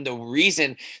has not been the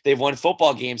reason they've won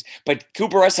football games, but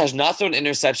Cooper Rush has not thrown an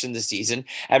interception this season.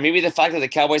 And maybe the fact that the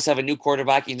Cowboys have a new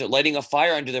quarterback, lighting a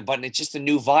fire under their button, it's just a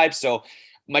new vibe. So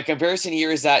my comparison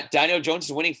here is that Daniel Jones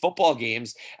is winning football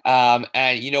games. And,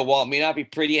 while it may not be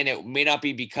pretty and it may not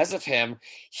be because of him,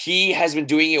 he has been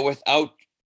doing it without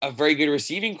a very good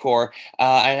receiving core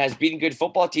and has beaten good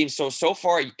football teams. So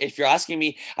far, if you're asking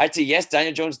me, I'd say yes,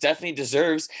 Daniel Jones definitely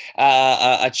deserves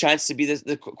a chance to be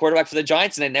the quarterback for the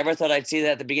Giants. And I never thought I'd say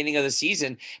that at the beginning of the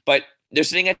season, but they're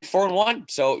sitting at 4-1.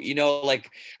 So,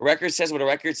 like record says what a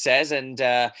record says. And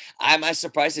I'm as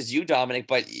surprised as you, Dominic,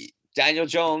 but Daniel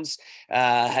Jones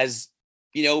has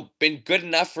been good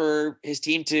enough for his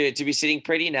team to be sitting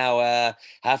pretty now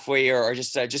halfway or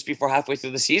just before halfway through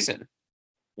the season.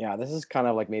 Yeah, this is kind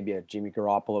of like maybe a Jimmy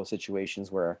Garoppolo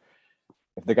situations where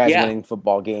if the guy's winning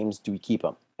football games, do we keep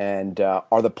him? And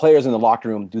are the players in the locker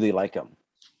room, do they like him?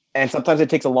 And sometimes it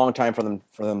takes a long time for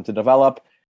them to develop.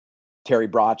 Terry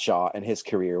Bradshaw and his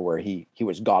career where he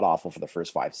was god-awful for the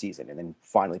first 5 seasons and then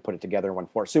finally put it together and won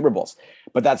 4 Super Bowls.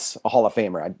 But that's a Hall of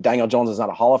Famer. Daniel Jones is not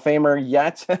a Hall of Famer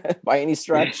yet by any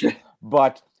stretch.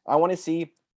 But I want to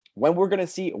see when we're going to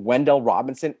see Wendell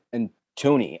Robinson and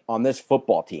Tooney on this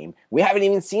football team. We haven't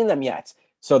even seen them yet.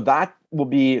 So that will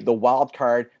be the wild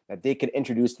card that they could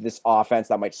introduce to this offense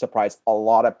that might surprise a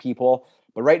lot of people.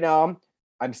 But right now,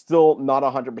 I'm still not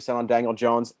 100% on Daniel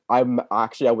Jones. I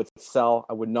would sell.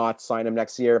 I would not sign him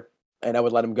next year, and I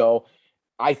would let him go.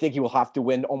 I think he will have to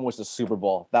win almost a Super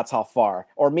Bowl. That's how far.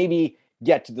 Or maybe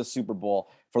get to the Super Bowl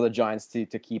for the Giants to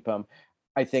keep him.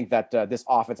 I think that this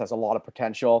offense has a lot of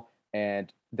potential,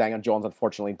 and Daniel Jones,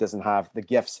 unfortunately, doesn't have the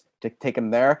gifts to take him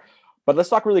there. But let's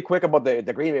talk really quick about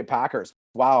the Green Bay Packers.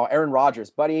 Wow, Aaron Rodgers,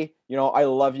 buddy, I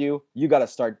love you. You got to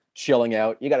start chilling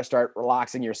out. You got to start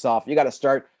relaxing yourself. You got to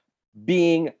start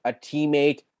being a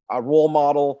teammate, a role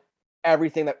model,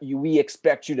 everything that we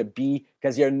expect you to be,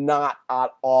 because you're not at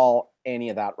all any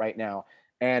of that right now.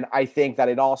 And I think that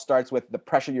it all starts with the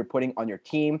pressure you're putting on your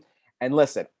team. And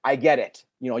listen, I get it.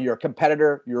 You're a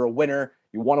competitor. You're a winner.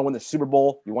 You want to win the Super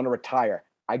Bowl. You want to retire.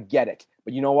 I get it.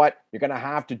 But you know what? You're going to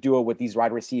have to do it with these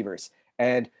wide receivers.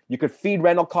 And you could feed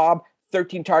Randall Cobb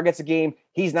 13 targets a game.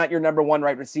 He's not your number one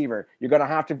wide receiver. You're going to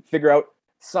have to figure out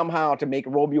somehow to make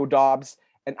Romeo Doubs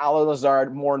and Allen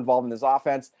Lazard more involved in this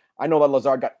offense. I know that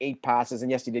Lazard got 8 passes,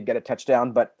 and yes, he did get a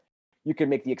touchdown, but you can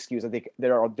make the excuse that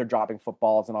they're dropping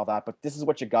footballs and all that, but this is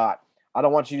what you got. I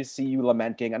don't want you to see you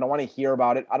lamenting. I don't want to hear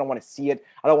about it. I don't want to see it.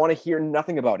 I don't want to hear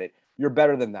nothing about it. You're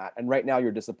better than that. And right now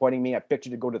you're disappointing me. I picked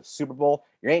you to go to the Super Bowl.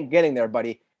 You ain't getting there,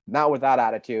 buddy. Not with that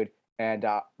attitude. And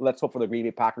let's hope for the Green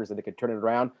Bay Packers that they can turn it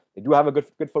around. They do have a good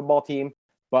football team,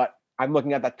 but I'm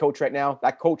looking at that coach right now.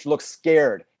 That coach looks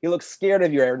scared. He looks scared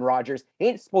of you, Aaron Rodgers. He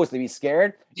ain't supposed to be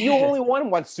scared. You only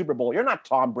won 1 Super Bowl. You're not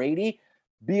Tom Brady.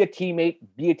 Be a teammate.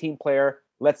 Be a team player.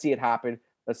 Let's see it happen.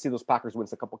 Let's see those Packers win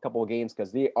a couple of games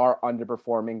because they are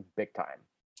underperforming big time.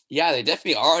 Yeah, they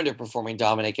definitely are underperforming,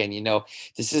 Dominic. And,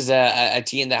 this is a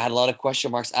team that had a lot of question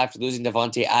marks after losing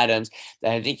Devontae Adams.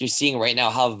 That I think you're seeing right now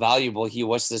how valuable he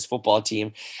was to this football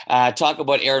team. Talk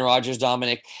about Aaron Rodgers,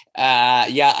 Dominic.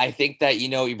 I think that,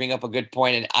 you bring up a good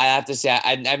point. And I have to say,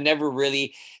 I've never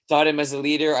really thought him as a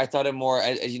leader. I thought him more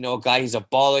as, a guy. He's a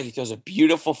baller. He throws a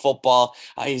beautiful football.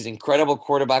 He's an incredible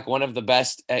quarterback, one of the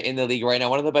best in the league right now,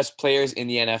 one of the best players in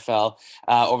the NFL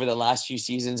over the last few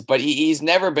seasons. But he's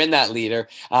never been that leader.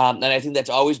 And I think that's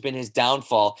always been his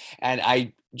downfall.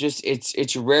 And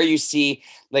it's rare you see,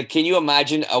 like, can you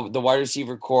imagine the wide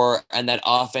receiver core and that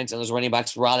offense and those running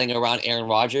backs rallying around Aaron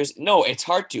Rodgers? No, it's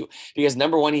hard to, because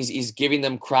number one, he's giving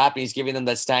them crap. He's giving them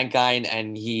that stank guy,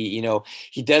 and he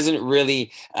doesn't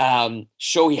really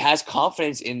show he has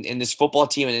confidence in this football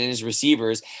team and in his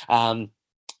receivers.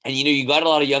 And, you got a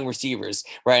lot of young receivers,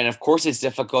 right? And of course it's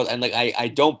difficult. And like, I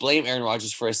don't blame Aaron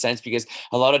Rodgers for a sense, because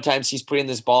a lot of times he's putting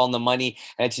this ball in the money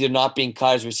and it's either not being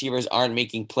caught, his receivers aren't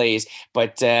making plays.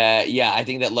 But I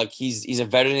think that, look, he's a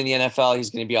veteran in the NFL. He's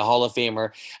going to be a Hall of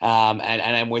Famer. And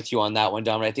I'm with you on that one,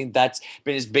 Dom. I think that's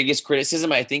been his biggest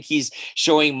criticism. I think he's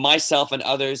showing myself and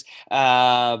others,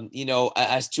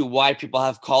 as to why people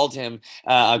have called him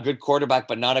a good quarterback,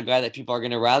 but not a guy that people are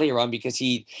going to rally around, because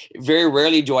he very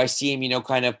rarely do I see him,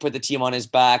 kind of put the team on his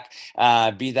back,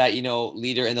 be that,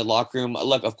 leader in the locker room.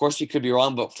 Look, of course we could be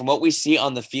wrong, but from what we see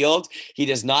on the field, he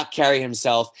does not carry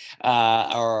himself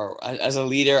or as a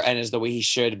leader and as the way he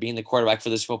should, being the quarterback for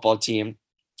this football team.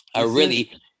 Really,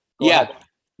 yeah. Ahead.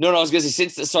 No, I was going to say,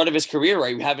 since the start of his career,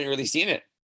 right, we haven't really seen it.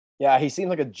 Yeah, he seems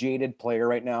like a jaded player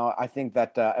right now. I think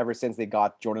that ever since they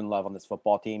got Jordan Love on this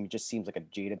football team, he just seems like a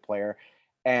jaded player.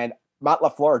 And Matt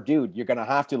Lafleur, dude, you're gonna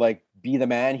have to like be the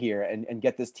man here and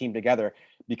get this team together,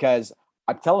 because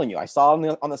I'm telling you, I saw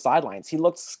him on the sidelines. He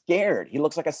looks scared. He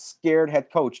looks like a scared head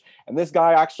coach. And this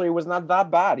guy actually was not that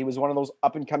bad. He was one of those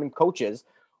up and coming coaches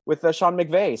with Sean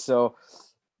McVay. So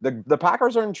the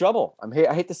Packers are in trouble.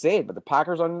 I hate to say it, but the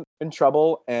Packers are in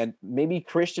trouble. And maybe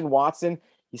Christian Watson,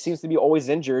 he seems to be always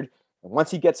injured. And once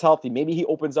he gets healthy, maybe he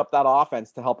opens up that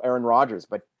offense to help Aaron Rodgers.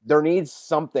 But there needs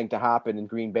something to happen in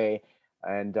Green Bay.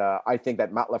 And I think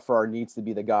that Matt LaFleur needs to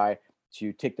be the guy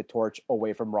to take the torch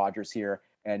away from Rodgers here.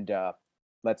 And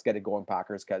let's get it going,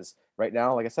 Packers, because right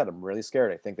now, like I said, I'm really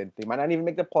scared. I think that they might not even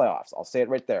make the playoffs. I'll say it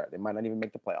right there. They might not even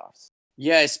make the playoffs.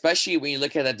 Yeah, especially when you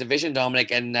look at that division,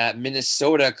 Dominic, and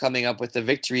Minnesota coming up with the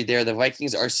victory there. The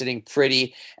Vikings are sitting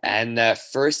pretty and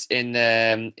first in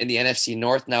the NFC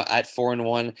North now at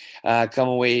 4-1,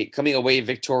 coming away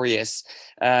victorious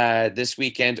this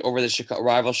weekend over the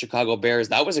rival Chicago Bears.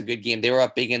 That was a good game. They were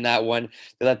up big in that one.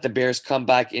 They let the Bears come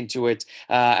back into it,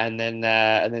 and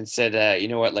then said, you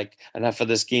know what, like enough of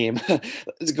this game.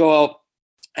 Let's go out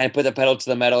and put the pedal to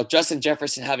the metal. Justin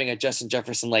Jefferson having a Justin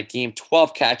Jefferson-like game,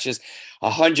 12 catches,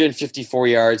 154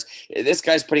 yards. This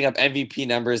guy's putting up MVP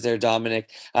numbers there, Dominic.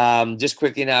 Just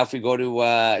quickly now, if we go to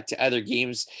other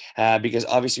games, because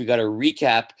obviously we got to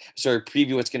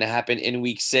preview what's going to happen in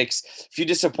Week 6. A few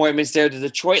disappointments there. The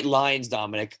Detroit Lions,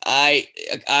 Dominic.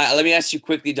 Let me ask you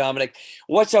quickly, Dominic,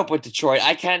 what's up with Detroit?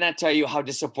 I cannot tell you how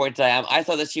disappointed I am. I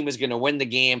thought this team was going to win the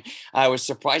game. I was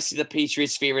surprised to see the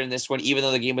Patriots favored in this one, even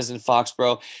though the game was in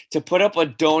Foxborough. To put up a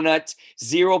donut,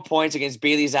 0 points against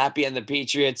Bailey Zappi and the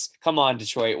Patriots. Come on,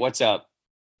 Detroit. What's up?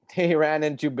 They ran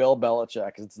into Bill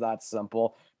Belichick. It's that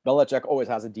simple. Belichick always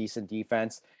has a decent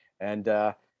defense, and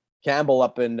Campbell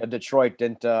up in Detroit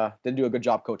didn't do a good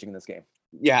job coaching in this game.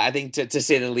 Yeah, I think to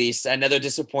say the least. Another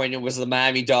disappointment was the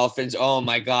Miami Dolphins. Oh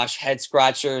my gosh, head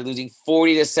scratcher, losing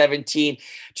 40-17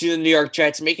 to the New York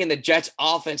Jets, making the Jets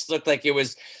offense look like it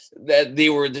was that they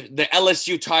were the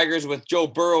LSU Tigers with Joe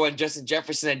Burrow and Justin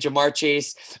Jefferson and Jamar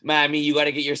Chase. Miami, you got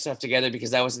to get yourself together,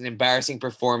 because that was an embarrassing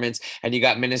performance. And you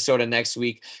got Minnesota next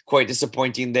week. Quite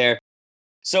disappointing there.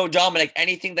 So, Dominic,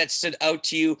 anything that stood out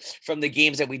to you from the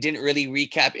games that we didn't really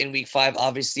recap in Week 5?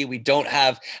 Obviously, we don't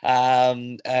have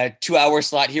a 2-hour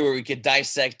slot here where we could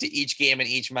dissect to each game and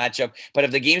each matchup. But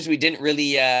of the games we didn't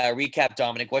really recap,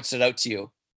 Dominic, what stood out to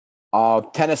you?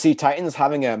 Tennessee Titans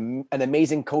having an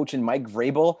amazing coach in Mike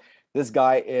Vrabel. This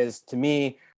guy is, to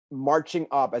me, marching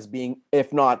up as being,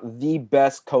 if not the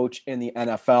best coach in the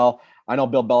NFL. I know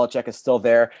Bill Belichick is still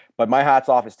there, but my hat's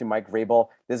off is to Mike Vrabel.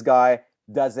 This guy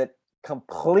does it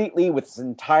completely with his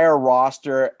entire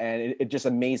roster, and it just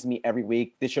amazed me every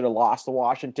week. They should have lost to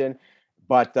Washington,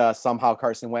 but somehow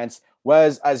Carson Wentz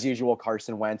was, as usual,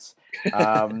 Carson Wentz.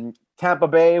 Tampa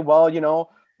Bay, well,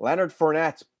 Leonard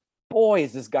Fournette, boy,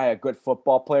 is this guy a good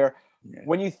football player. Yeah.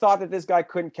 When you thought that this guy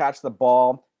couldn't catch the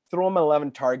ball, throw him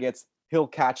 11 targets, he'll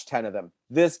catch 10 of them.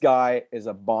 This guy is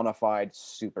a bona fide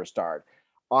superstar.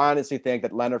 I honestly think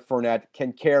that Leonard Fournette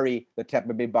can carry the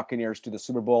Tampa Bay Buccaneers to the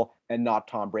Super Bowl and not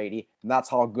Tom Brady. And that's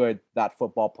how good that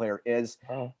football player is.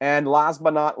 Oh. And last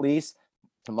but not least,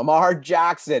 Lamar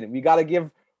Jackson. We got to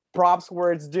give props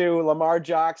where it's due. Lamar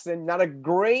Jackson, not a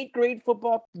great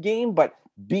football game, but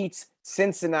beats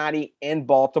Cincinnati and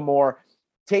Baltimore,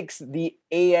 takes the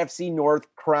AFC North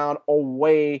crown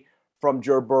away from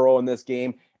Joe Burrow in this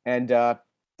game. And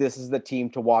this is the team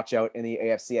to watch out in the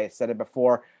AFC. I said it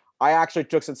before. I actually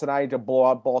took Cincinnati to blow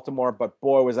out Baltimore, but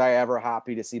boy, was I ever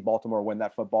happy to see Baltimore win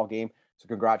that football game. So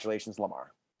congratulations,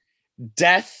 Lamar.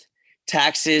 Death,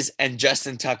 taxes, and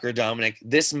Justin Tucker, Dominic.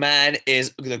 This man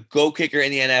is the goal kicker in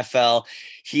the NFL.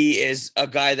 He is a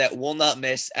guy that will not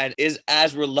miss and is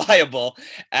as reliable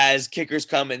as kickers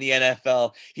come in the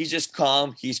NFL. He's just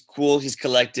calm, he's cool, he's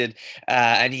collected,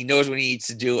 and he knows what he needs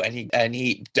to do, and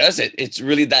he does it. It's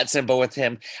really that simple with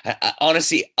him.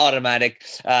 Honestly, automatic.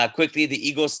 Quickly, the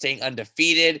Eagles staying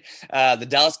undefeated. The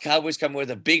Dallas Cowboys coming with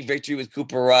a big victory with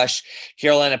Cooper Rush.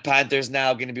 Carolina Panthers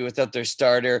now going to be without their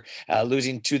starter,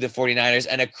 losing to the 49ers,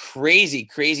 and a crazy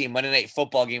Monday Night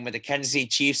Football game with the Kansas City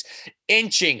Chiefs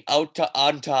inching out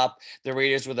on top the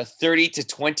Raiders with a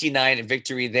 30-29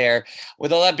 victory there.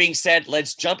 With all that being said,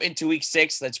 let's jump into Week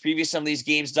 6. Let's preview some of these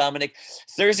games, Dominic.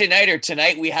 Thursday night or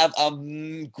tonight, we have a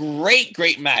great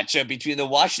matchup between the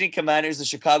Washington Commanders, the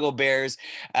Chicago Bears.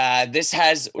 This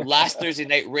has last Thursday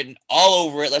night written all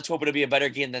over it. Let's hope it'll be a better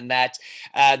game than that.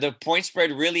 The point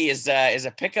spread really is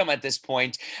a pick-em at this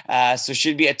point, so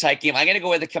should be a tight game. I'm going to go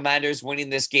with the Commanders winning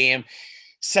this game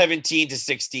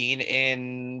 17-16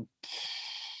 in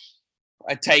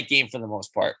a tight game for the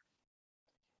most part.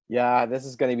 Yeah, this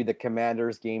is going to be the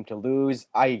Commanders' game to lose.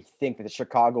 I think that the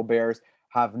Chicago Bears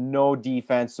have no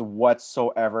defense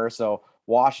whatsoever. So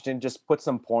Washington just put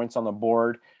some points on the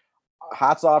board.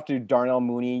 Hats off to Darnell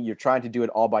Mooney. You're trying to do it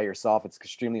all by yourself. It's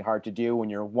extremely hard to do when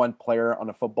you're one player on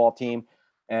a football team.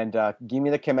 And give me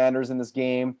the Commanders in this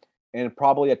game, and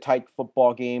probably a tight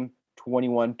football game,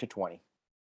 21-20.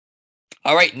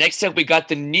 All right, next up, we got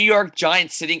the New York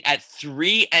Giants sitting at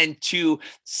 3-2,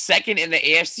 second in the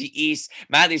AFC East.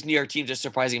 Man, these New York teams are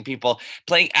surprising people.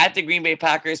 Playing at the Green Bay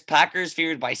Packers. Packers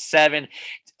favored by 7.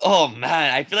 Oh,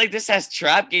 man, I feel like this has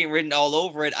trap game written all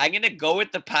over it. I'm going to go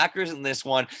with the Packers in this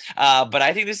one, but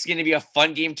I think this is going to be a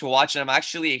fun game to watch, and I'm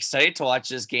actually excited to watch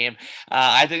this game.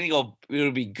 I think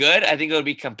it'll be good. I think it'll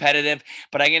be competitive,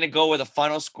 but I'm going to go with a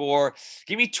final score.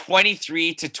 Give me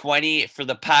 23-20 for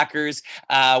the Packers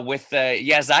with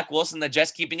Zach Wilson, the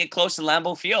Jets keeping it close in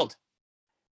Lambeau Field.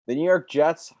 The New York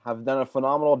Jets have done a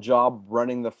phenomenal job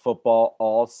running the football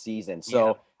all season.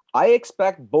 So I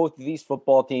expect both of these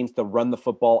football teams to run the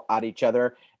football at each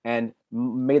other, and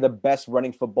may the best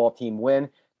running football team win.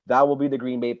 That will be the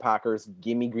Green Bay Packers.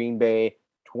 Give me Green Bay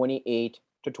 28-20.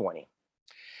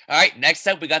 All right, next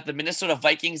up, we got the Minnesota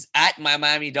Vikings at my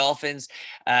Miami Dolphins.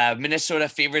 Minnesota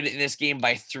favored in this game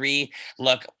by 3.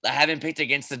 Look, I haven't picked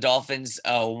against the Dolphins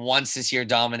once this year,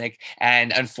 Dominic,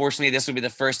 and unfortunately, this will be the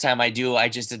first time I do. I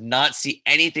just did not see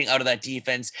anything out of that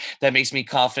defense that makes me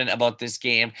confident about this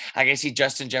game. I can see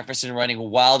Justin Jefferson running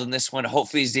wild in this one.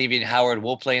 Hopefully, Xavier Howard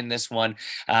will play in this one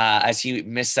as he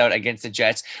missed out against the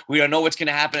Jets. We don't know what's going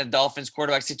to happen in the Dolphins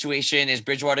quarterback situation. Is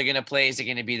Bridgewater going to play? Is it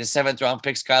going to be the 7th-round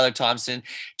pick, Skylar Thompson?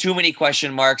 Too many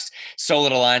question marks, so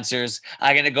little answers.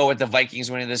 I'm going to go with the Vikings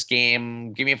winning this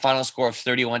game. Give me a final score of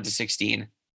 31-16.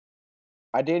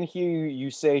 I didn't hear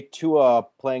you say Tua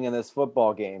playing in this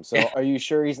football game. So are you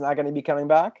sure he's not going to be coming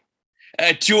back?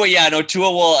 Tua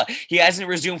will. He hasn't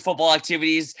resumed football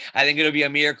activities. I think it'll be a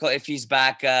miracle if he's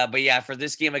back. But yeah, for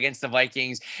this game against the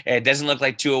Vikings, it doesn't look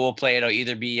like Tua will play. It'll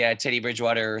either be Teddy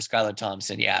Bridgewater or Skylar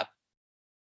Thompson. Yeah.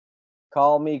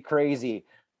 Call me crazy.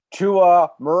 Tua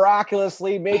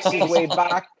miraculously makes his way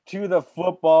back to the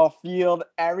football field.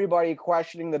 Everybody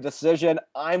questioning the decision.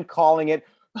 I'm calling it.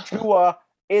 Tua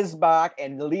is back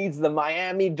and leads the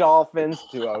Miami Dolphins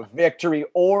to a victory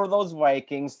over those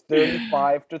Vikings,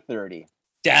 35-30.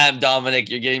 Damn, Dominic,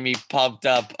 you're getting me pumped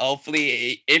up.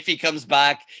 Hopefully, if he comes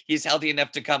back, he's healthy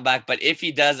enough to come back. But if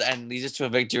he does and leads us to a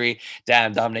victory,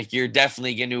 damn, Dominic, you're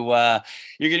definitely going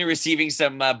to receiving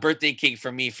some birthday cake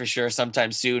from me for sure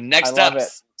sometime soon. Next up,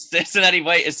 Cincinnati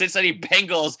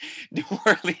Bengals, New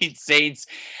Orleans Saints.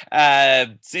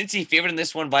 Cincy favored in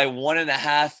this one by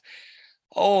 1.5.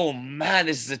 Oh, man,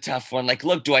 this is a tough one. Like,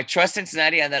 look, do I trust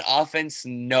Cincinnati on that offense?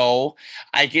 No.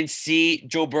 I can see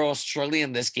Joe Burrow struggling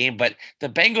in this game, but the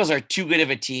Bengals are too good of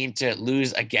a team to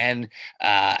lose again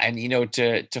and,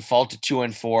 to fall to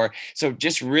 2-4. So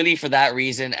just really for that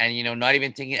reason and, not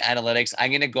even thinking analytics,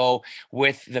 I'm going to go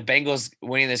with the Bengals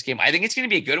winning this game. I think it's going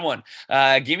to be a good one.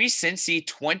 Give me Cincy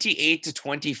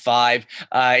 28-25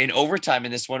 in overtime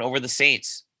in this one over the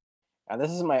Saints. And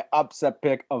this is my upset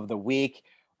pick of the week.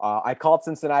 I called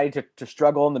Cincinnati to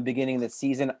struggle in the beginning of the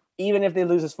season. Even if they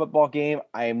lose this football game,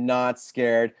 I am not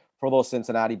scared for those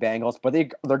Cincinnati Bengals. But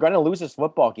they're going to lose this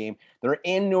football game. They're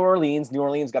in New Orleans. New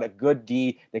Orleans got a good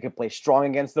D. They can play strong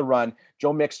against the run.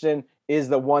 Joe Mixon is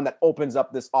the one that opens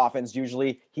up this offense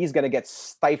usually. He's going to get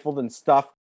stifled and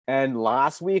stuff. And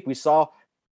last week, we saw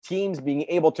teams being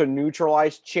able to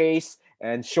neutralize Chase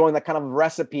and showing that kind of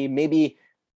recipe. Maybe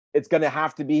it's going to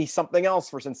have to be something else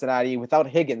for Cincinnati without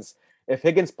Higgins. If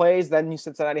Higgins plays, then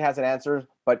Cincinnati has an answer.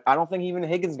 But I don't think even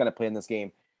Higgins is going to play in this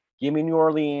game. Give me New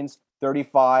Orleans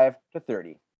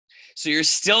 35-30. So you're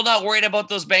still not worried about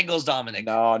those Bengals, Dominic?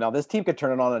 No. This team could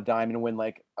turn it on a dime and win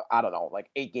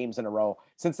 8 games in a row.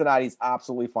 Cincinnati's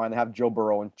absolutely fine. They have Joe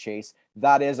Burrow and Chase.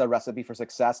 That is a recipe for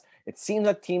success. It seems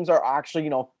that teams are actually,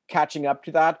 catching up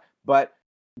to that. But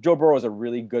Joe Burrow is a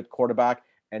really good quarterback.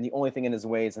 And the only thing in his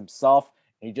way is himself.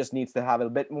 He just needs to have a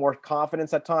bit more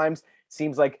confidence at times.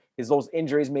 Seems like those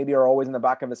injuries maybe are always in the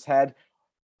back of his head.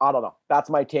 I don't know.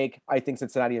 That's my take. I think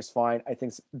Cincinnati is fine. I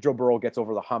think Joe Burrow gets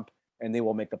over the hump and they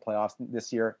will make the playoffs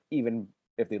this year, even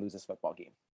if they lose this football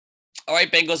game. All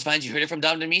right, Bengals fans, you heard it from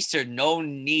Dom DeMeester. No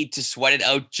need to sweat it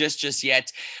out just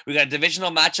yet. We got a divisional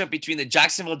matchup between the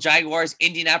Jacksonville Jaguars,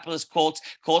 Indianapolis Colts.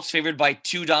 Colts favored by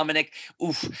 2, Dominic.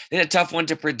 Oof, it's a tough one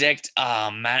to predict.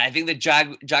 Oh, man, I think the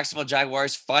Jacksonville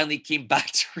Jaguars finally came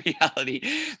back to reality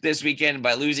this weekend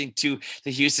by losing to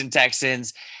the Houston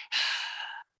Texans.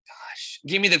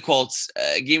 Give me the Colts.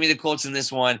 Give me the Colts in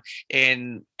this one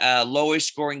in a lowest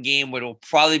scoring game, which will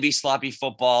probably be sloppy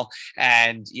football.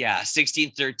 And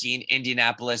 16-13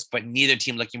 Indianapolis, but neither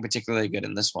team looking particularly good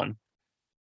in this one.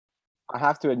 I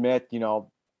have to admit,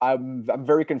 I'm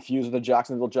very confused with the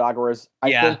Jacksonville Jaguars. I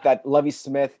Yeah. think that Lovie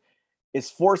Smith is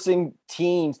forcing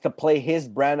teams to play his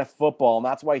brand of football, and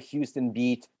that's why Houston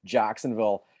beat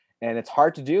Jacksonville. And it's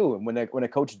hard to do when a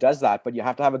coach does that, but you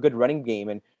have to have a good running game,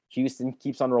 and Houston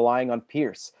keeps on relying on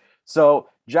Pierce. So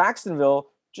Jacksonville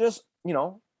just,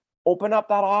 open up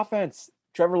that offense.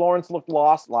 Trevor Lawrence looked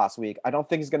lost last week. I don't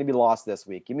think he's going to be lost this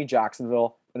week. Give me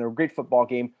Jacksonville in a great football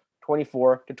game,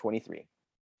 24-23.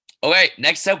 Okay,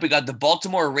 next up, we got the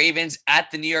Baltimore Ravens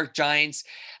at the New York Giants.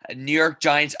 New York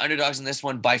Giants underdogs in this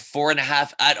one by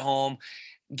 4.5 at home.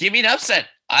 Give me an upset.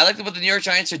 I like what the New York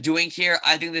Giants are doing here.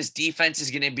 I think this defense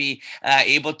is going to be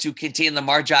able to contain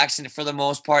Lamar Jackson for the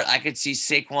most part. I could see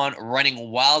Saquon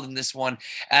running wild in this one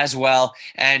as well.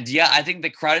 And yeah, I think the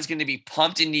crowd is going to be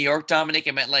pumped in New York, Dominic,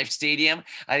 at MetLife Stadium.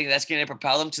 I think that's going to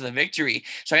propel them to the victory.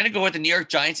 So I'm going to go with the New York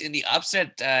Giants in the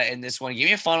upset in this one. Give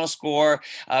me a final score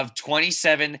of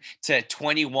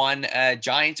 27-21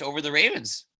 Giants over the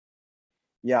Ravens.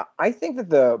 Yeah, I think that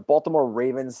the Baltimore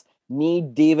Ravens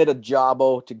need David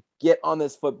Ajabo to get on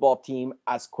this football team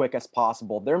as quick as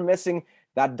possible. They're missing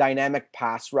that dynamic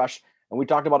pass rush. And we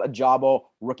talked about Ajabo,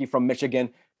 rookie from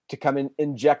Michigan, to come and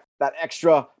inject that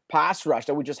extra pass rush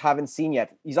that we just haven't seen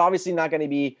yet. He's obviously not going to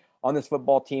be on this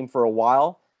football team for a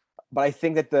while, but I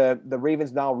think that the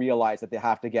Ravens now realize that they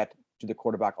have to get to the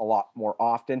quarterback a lot more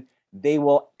often. They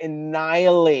will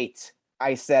annihilate,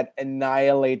 I said,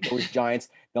 annihilate those Giants.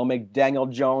 They'll make Daniel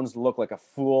Jones look like a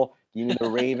fool. Give me the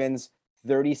Ravens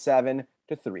 37-3.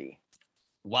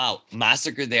 Wow,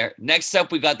 massacre there. Next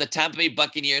up, we got the Tampa Bay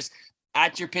Buccaneers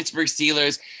at your Pittsburgh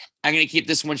Steelers. I'm going to keep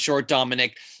this one short,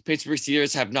 Dominic. Pittsburgh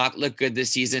Steelers have not looked good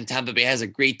this season. Tampa Bay has a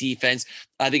great defense.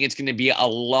 I think it's going to be a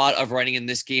lot of running in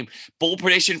this game. Bold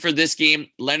prediction for this game,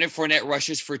 Leonard Fournette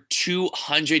rushes for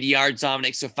 200 yards,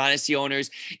 Dominic. So fantasy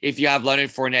owners, if you have Leonard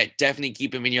Fournette, definitely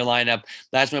keep him in your lineup.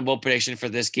 That's my bold prediction for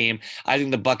this game. I think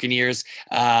the Buccaneers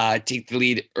take the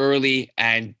lead early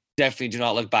and definitely do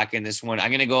not look back in this one.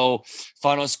 I'm going to go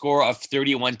final score of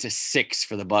 31-6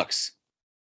 for the Bucs.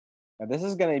 Now, this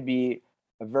is going to be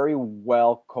a very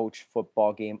well coached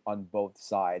football game on both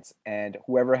sides, and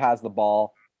whoever has the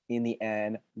ball in the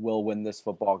end will win this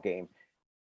football game.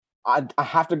 I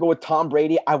have to go with Tom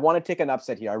Brady. I want to take an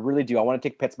upset here. I really do. I want to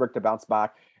take Pittsburgh to bounce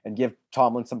back and give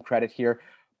Tomlin some credit here.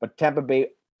 But Tampa Bay,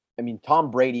 Tom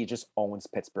Brady just owns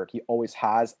Pittsburgh. He always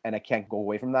has, and I can't go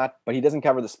away from that. But he doesn't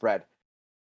cover the spread.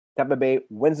 Tampa Bay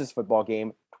wins this football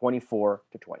game 24-20.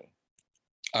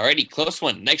 Alrighty, close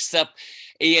one. Next up,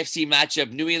 AFC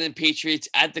matchup, New England Patriots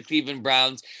at the Cleveland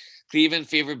Browns. Cleveland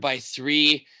favored by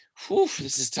 3. Whew,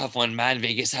 this is a tough one, man.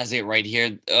 Vegas has it right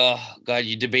here. Oh, God,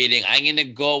 you're debating. I'm going to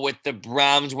go with the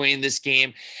Browns winning this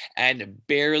game and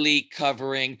barely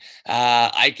covering.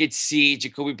 I could see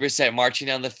Jacoby Brissett marching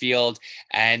down the field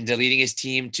and leading his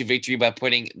team to victory by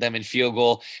putting them in field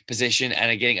goal position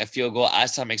and getting a field goal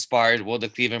as time expired. Will the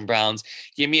Cleveland Browns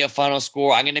give me a final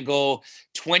score? I'm going to go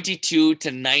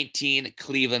 22-19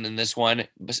 Cleveland in this one.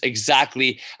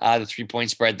 Exactly the 3-point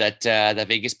spread that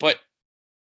Vegas put.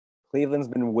 Cleveland's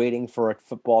been waiting for a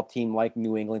football team like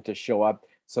New England to show up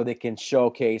so they can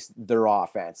showcase their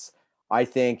offense. I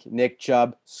think Nick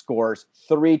Chubb scores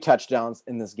 3 touchdowns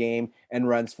in this game and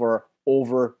runs for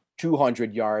over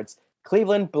 200 yards.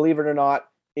 Cleveland, believe it or not,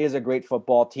 is a great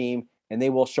football team, and they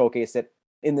will showcase it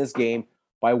in this game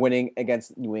by winning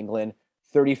against New England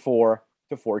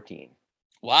 34-14.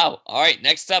 Wow. All right.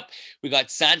 Next up, we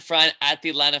got San Fran at the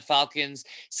Atlanta Falcons.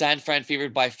 San Fran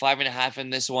favored by 5.5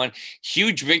 in this one.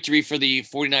 Huge victory for the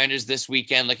 49ers this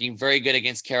weekend, looking very good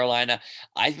against Carolina.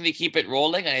 I think they keep it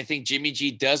rolling, and I think Jimmy G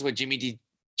does what Jimmy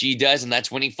G does, and that's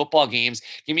winning football games.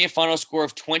 Give me a final score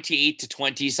of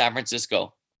 28-20 San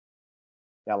Francisco.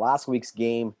 Yeah, last week's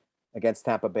game against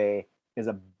Tampa Bay is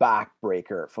a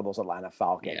backbreaker for those Atlanta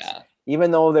Falcons. Yeah.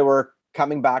 Even though they were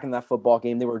coming back in that football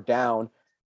game, they were down.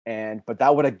 But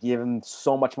that would have given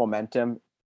so much momentum.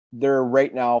 They're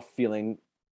right now feeling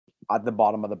at the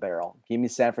bottom of the barrel. Give me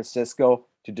San Francisco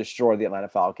to destroy the Atlanta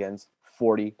Falcons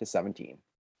 40-17.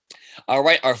 All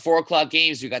right, our 4:00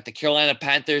 games. We got the Carolina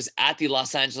Panthers at the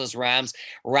Los Angeles Rams.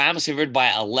 Rams favored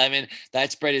by 11.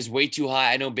 That spread is way too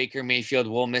high. I know Baker Mayfield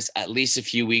will miss at least a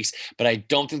few weeks, but I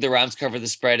don't think the Rams cover the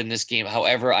spread in this game.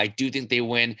 However, I do think they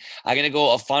win. I'm going to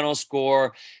go a final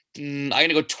score. I'm going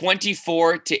to go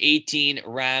 24-18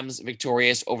 Rams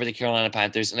victorious over the Carolina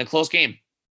Panthers in a close game.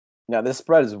 Now, this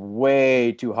spread is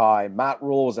way too high. Matt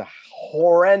Rule is a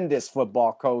horrendous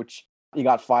football coach. He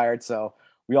got fired, so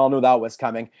we all knew that was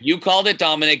coming. You called it,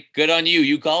 Dominic. Good on you.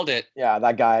 You called it. Yeah,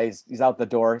 that guy, he's out the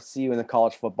door. See you in the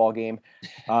college football game.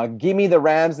 Give me the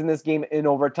Rams in this game in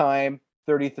overtime,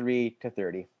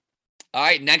 33-30. All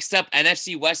right, next up,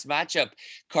 NFC West matchup.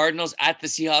 Cardinals at the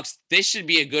Seahawks. This should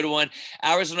be a good one.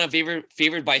 Arizona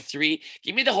favored by 3.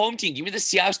 Give me the home team. Give me the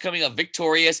Seahawks coming up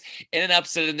victorious in an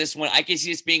upset in this one. I can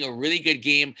see this being a really good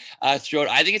game throughout.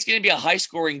 I think it's going to be a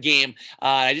high-scoring game.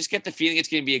 I just get the feeling it's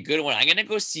going to be a good one. I'm going to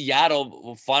go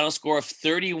Seattle. Final score of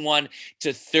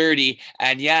 31-30.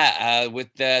 And with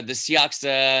the Seahawks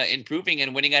improving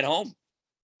and winning at home.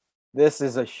 This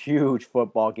is a huge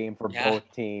football game for both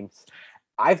teams.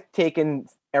 I've taken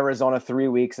Arizona 3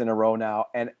 weeks in a row now,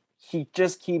 and he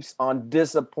just keeps on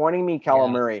disappointing me,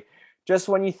 Kyler Murray. Just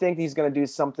when you think he's going to do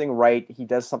something right, he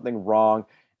does something wrong.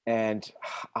 And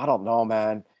I don't know,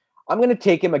 man. I'm going to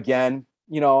take him again.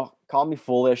 Call me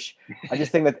foolish. I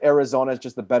just think that Arizona is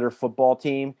just the better football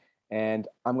team, and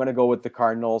I'm going to go with the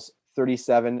Cardinals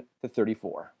 37-34.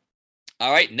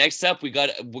 All right, next up, we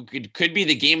got could be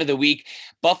the game of the week.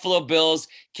 Buffalo Bills,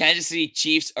 Kansas City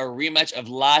Chiefs, a rematch of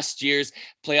last year's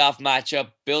playoff matchup.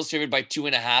 Bills favored by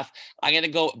 2.5. I'm going to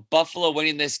go Buffalo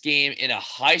winning this game in a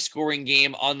high-scoring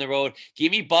game on the road.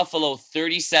 Give me Buffalo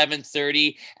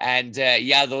 37-30. And,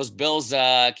 those Bills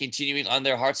continuing on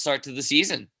their hot start to the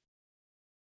season.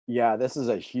 Yeah, this is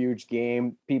a huge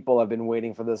game. People have been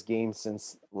waiting for this game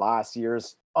since last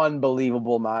year's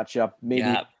unbelievable matchup.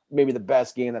 Maybe the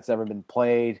best game that's ever been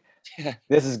played.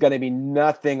 This is going to be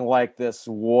nothing like this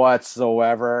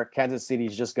whatsoever. Kansas City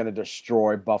is just going to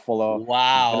destroy Buffalo.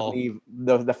 Wow.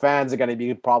 The fans are going to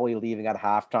be probably leaving at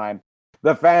halftime.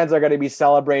 The fans are going to be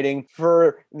celebrating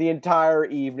for the entire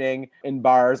evening in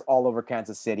bars all over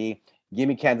Kansas City. Give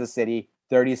me Kansas City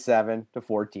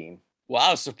 37-14.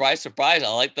 Wow, surprise, surprise. I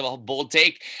like the bold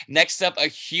take. Next up, a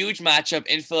huge matchup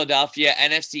in Philadelphia,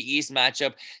 NFC East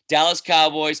matchup. Dallas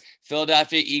Cowboys,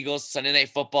 Philadelphia Eagles, Sunday Night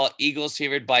Football. Eagles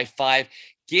favored by 5.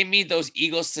 Give me those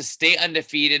Eagles to stay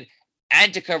undefeated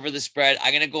and to cover the spread.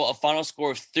 I'm going to go a final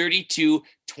score of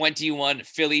 32-21,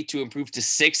 Philly to improve to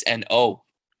 6-0.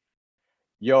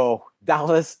 Yo,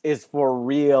 Dallas is for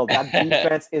real. That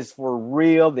defense is for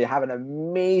real. They have an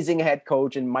amazing head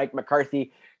coach in Mike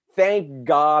McCarthy. Thank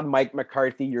God, Mike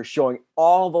McCarthy, you're showing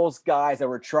all those guys that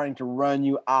were trying to run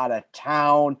you out of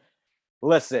town.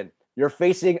 Listen, you're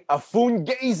facing a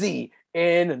Fugazi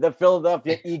in the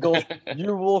Philadelphia Eagles.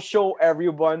 You will show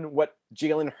everyone what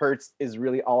Jalen Hurts is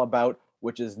really all about,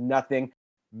 which is nothing.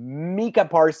 Micah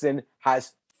Parsons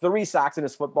has 3 sacks in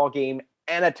his football game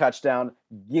and a touchdown.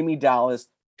 Give me Dallas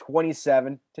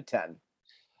 27-10.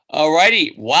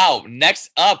 Alrighty. Wow.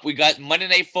 Next up, we got Monday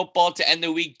Night Football to end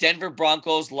the week. Denver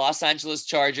Broncos, Los Angeles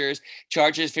Chargers.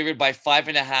 Chargers favored by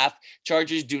 5.5.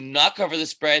 Chargers do not cover the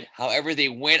spread. However, they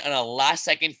win on a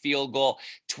last-second field goal,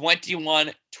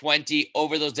 21-20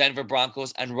 over those Denver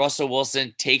Broncos, and Russell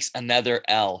Wilson takes another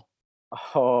L.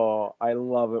 Oh, I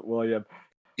love it, William.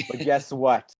 But guess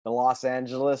what? The Los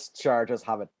Angeles Chargers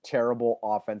have a terrible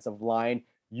offensive line.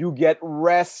 You get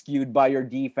rescued by your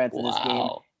defense in this game.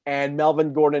 And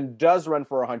Melvin Gordon does run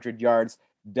for 100 yards.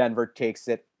 Denver takes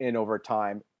it in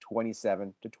overtime,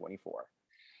 27-24.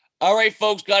 All right,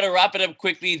 folks, got to wrap it up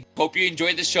quickly. Hope you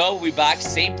enjoyed the show. We'll be back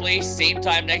same place, same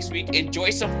time next week.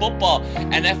 Enjoy some football.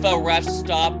 NFL refs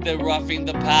stop the roughing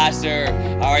the passer.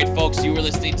 All right, folks, you were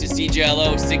listening to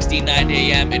CJLO 1690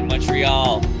 AM in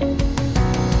Montreal.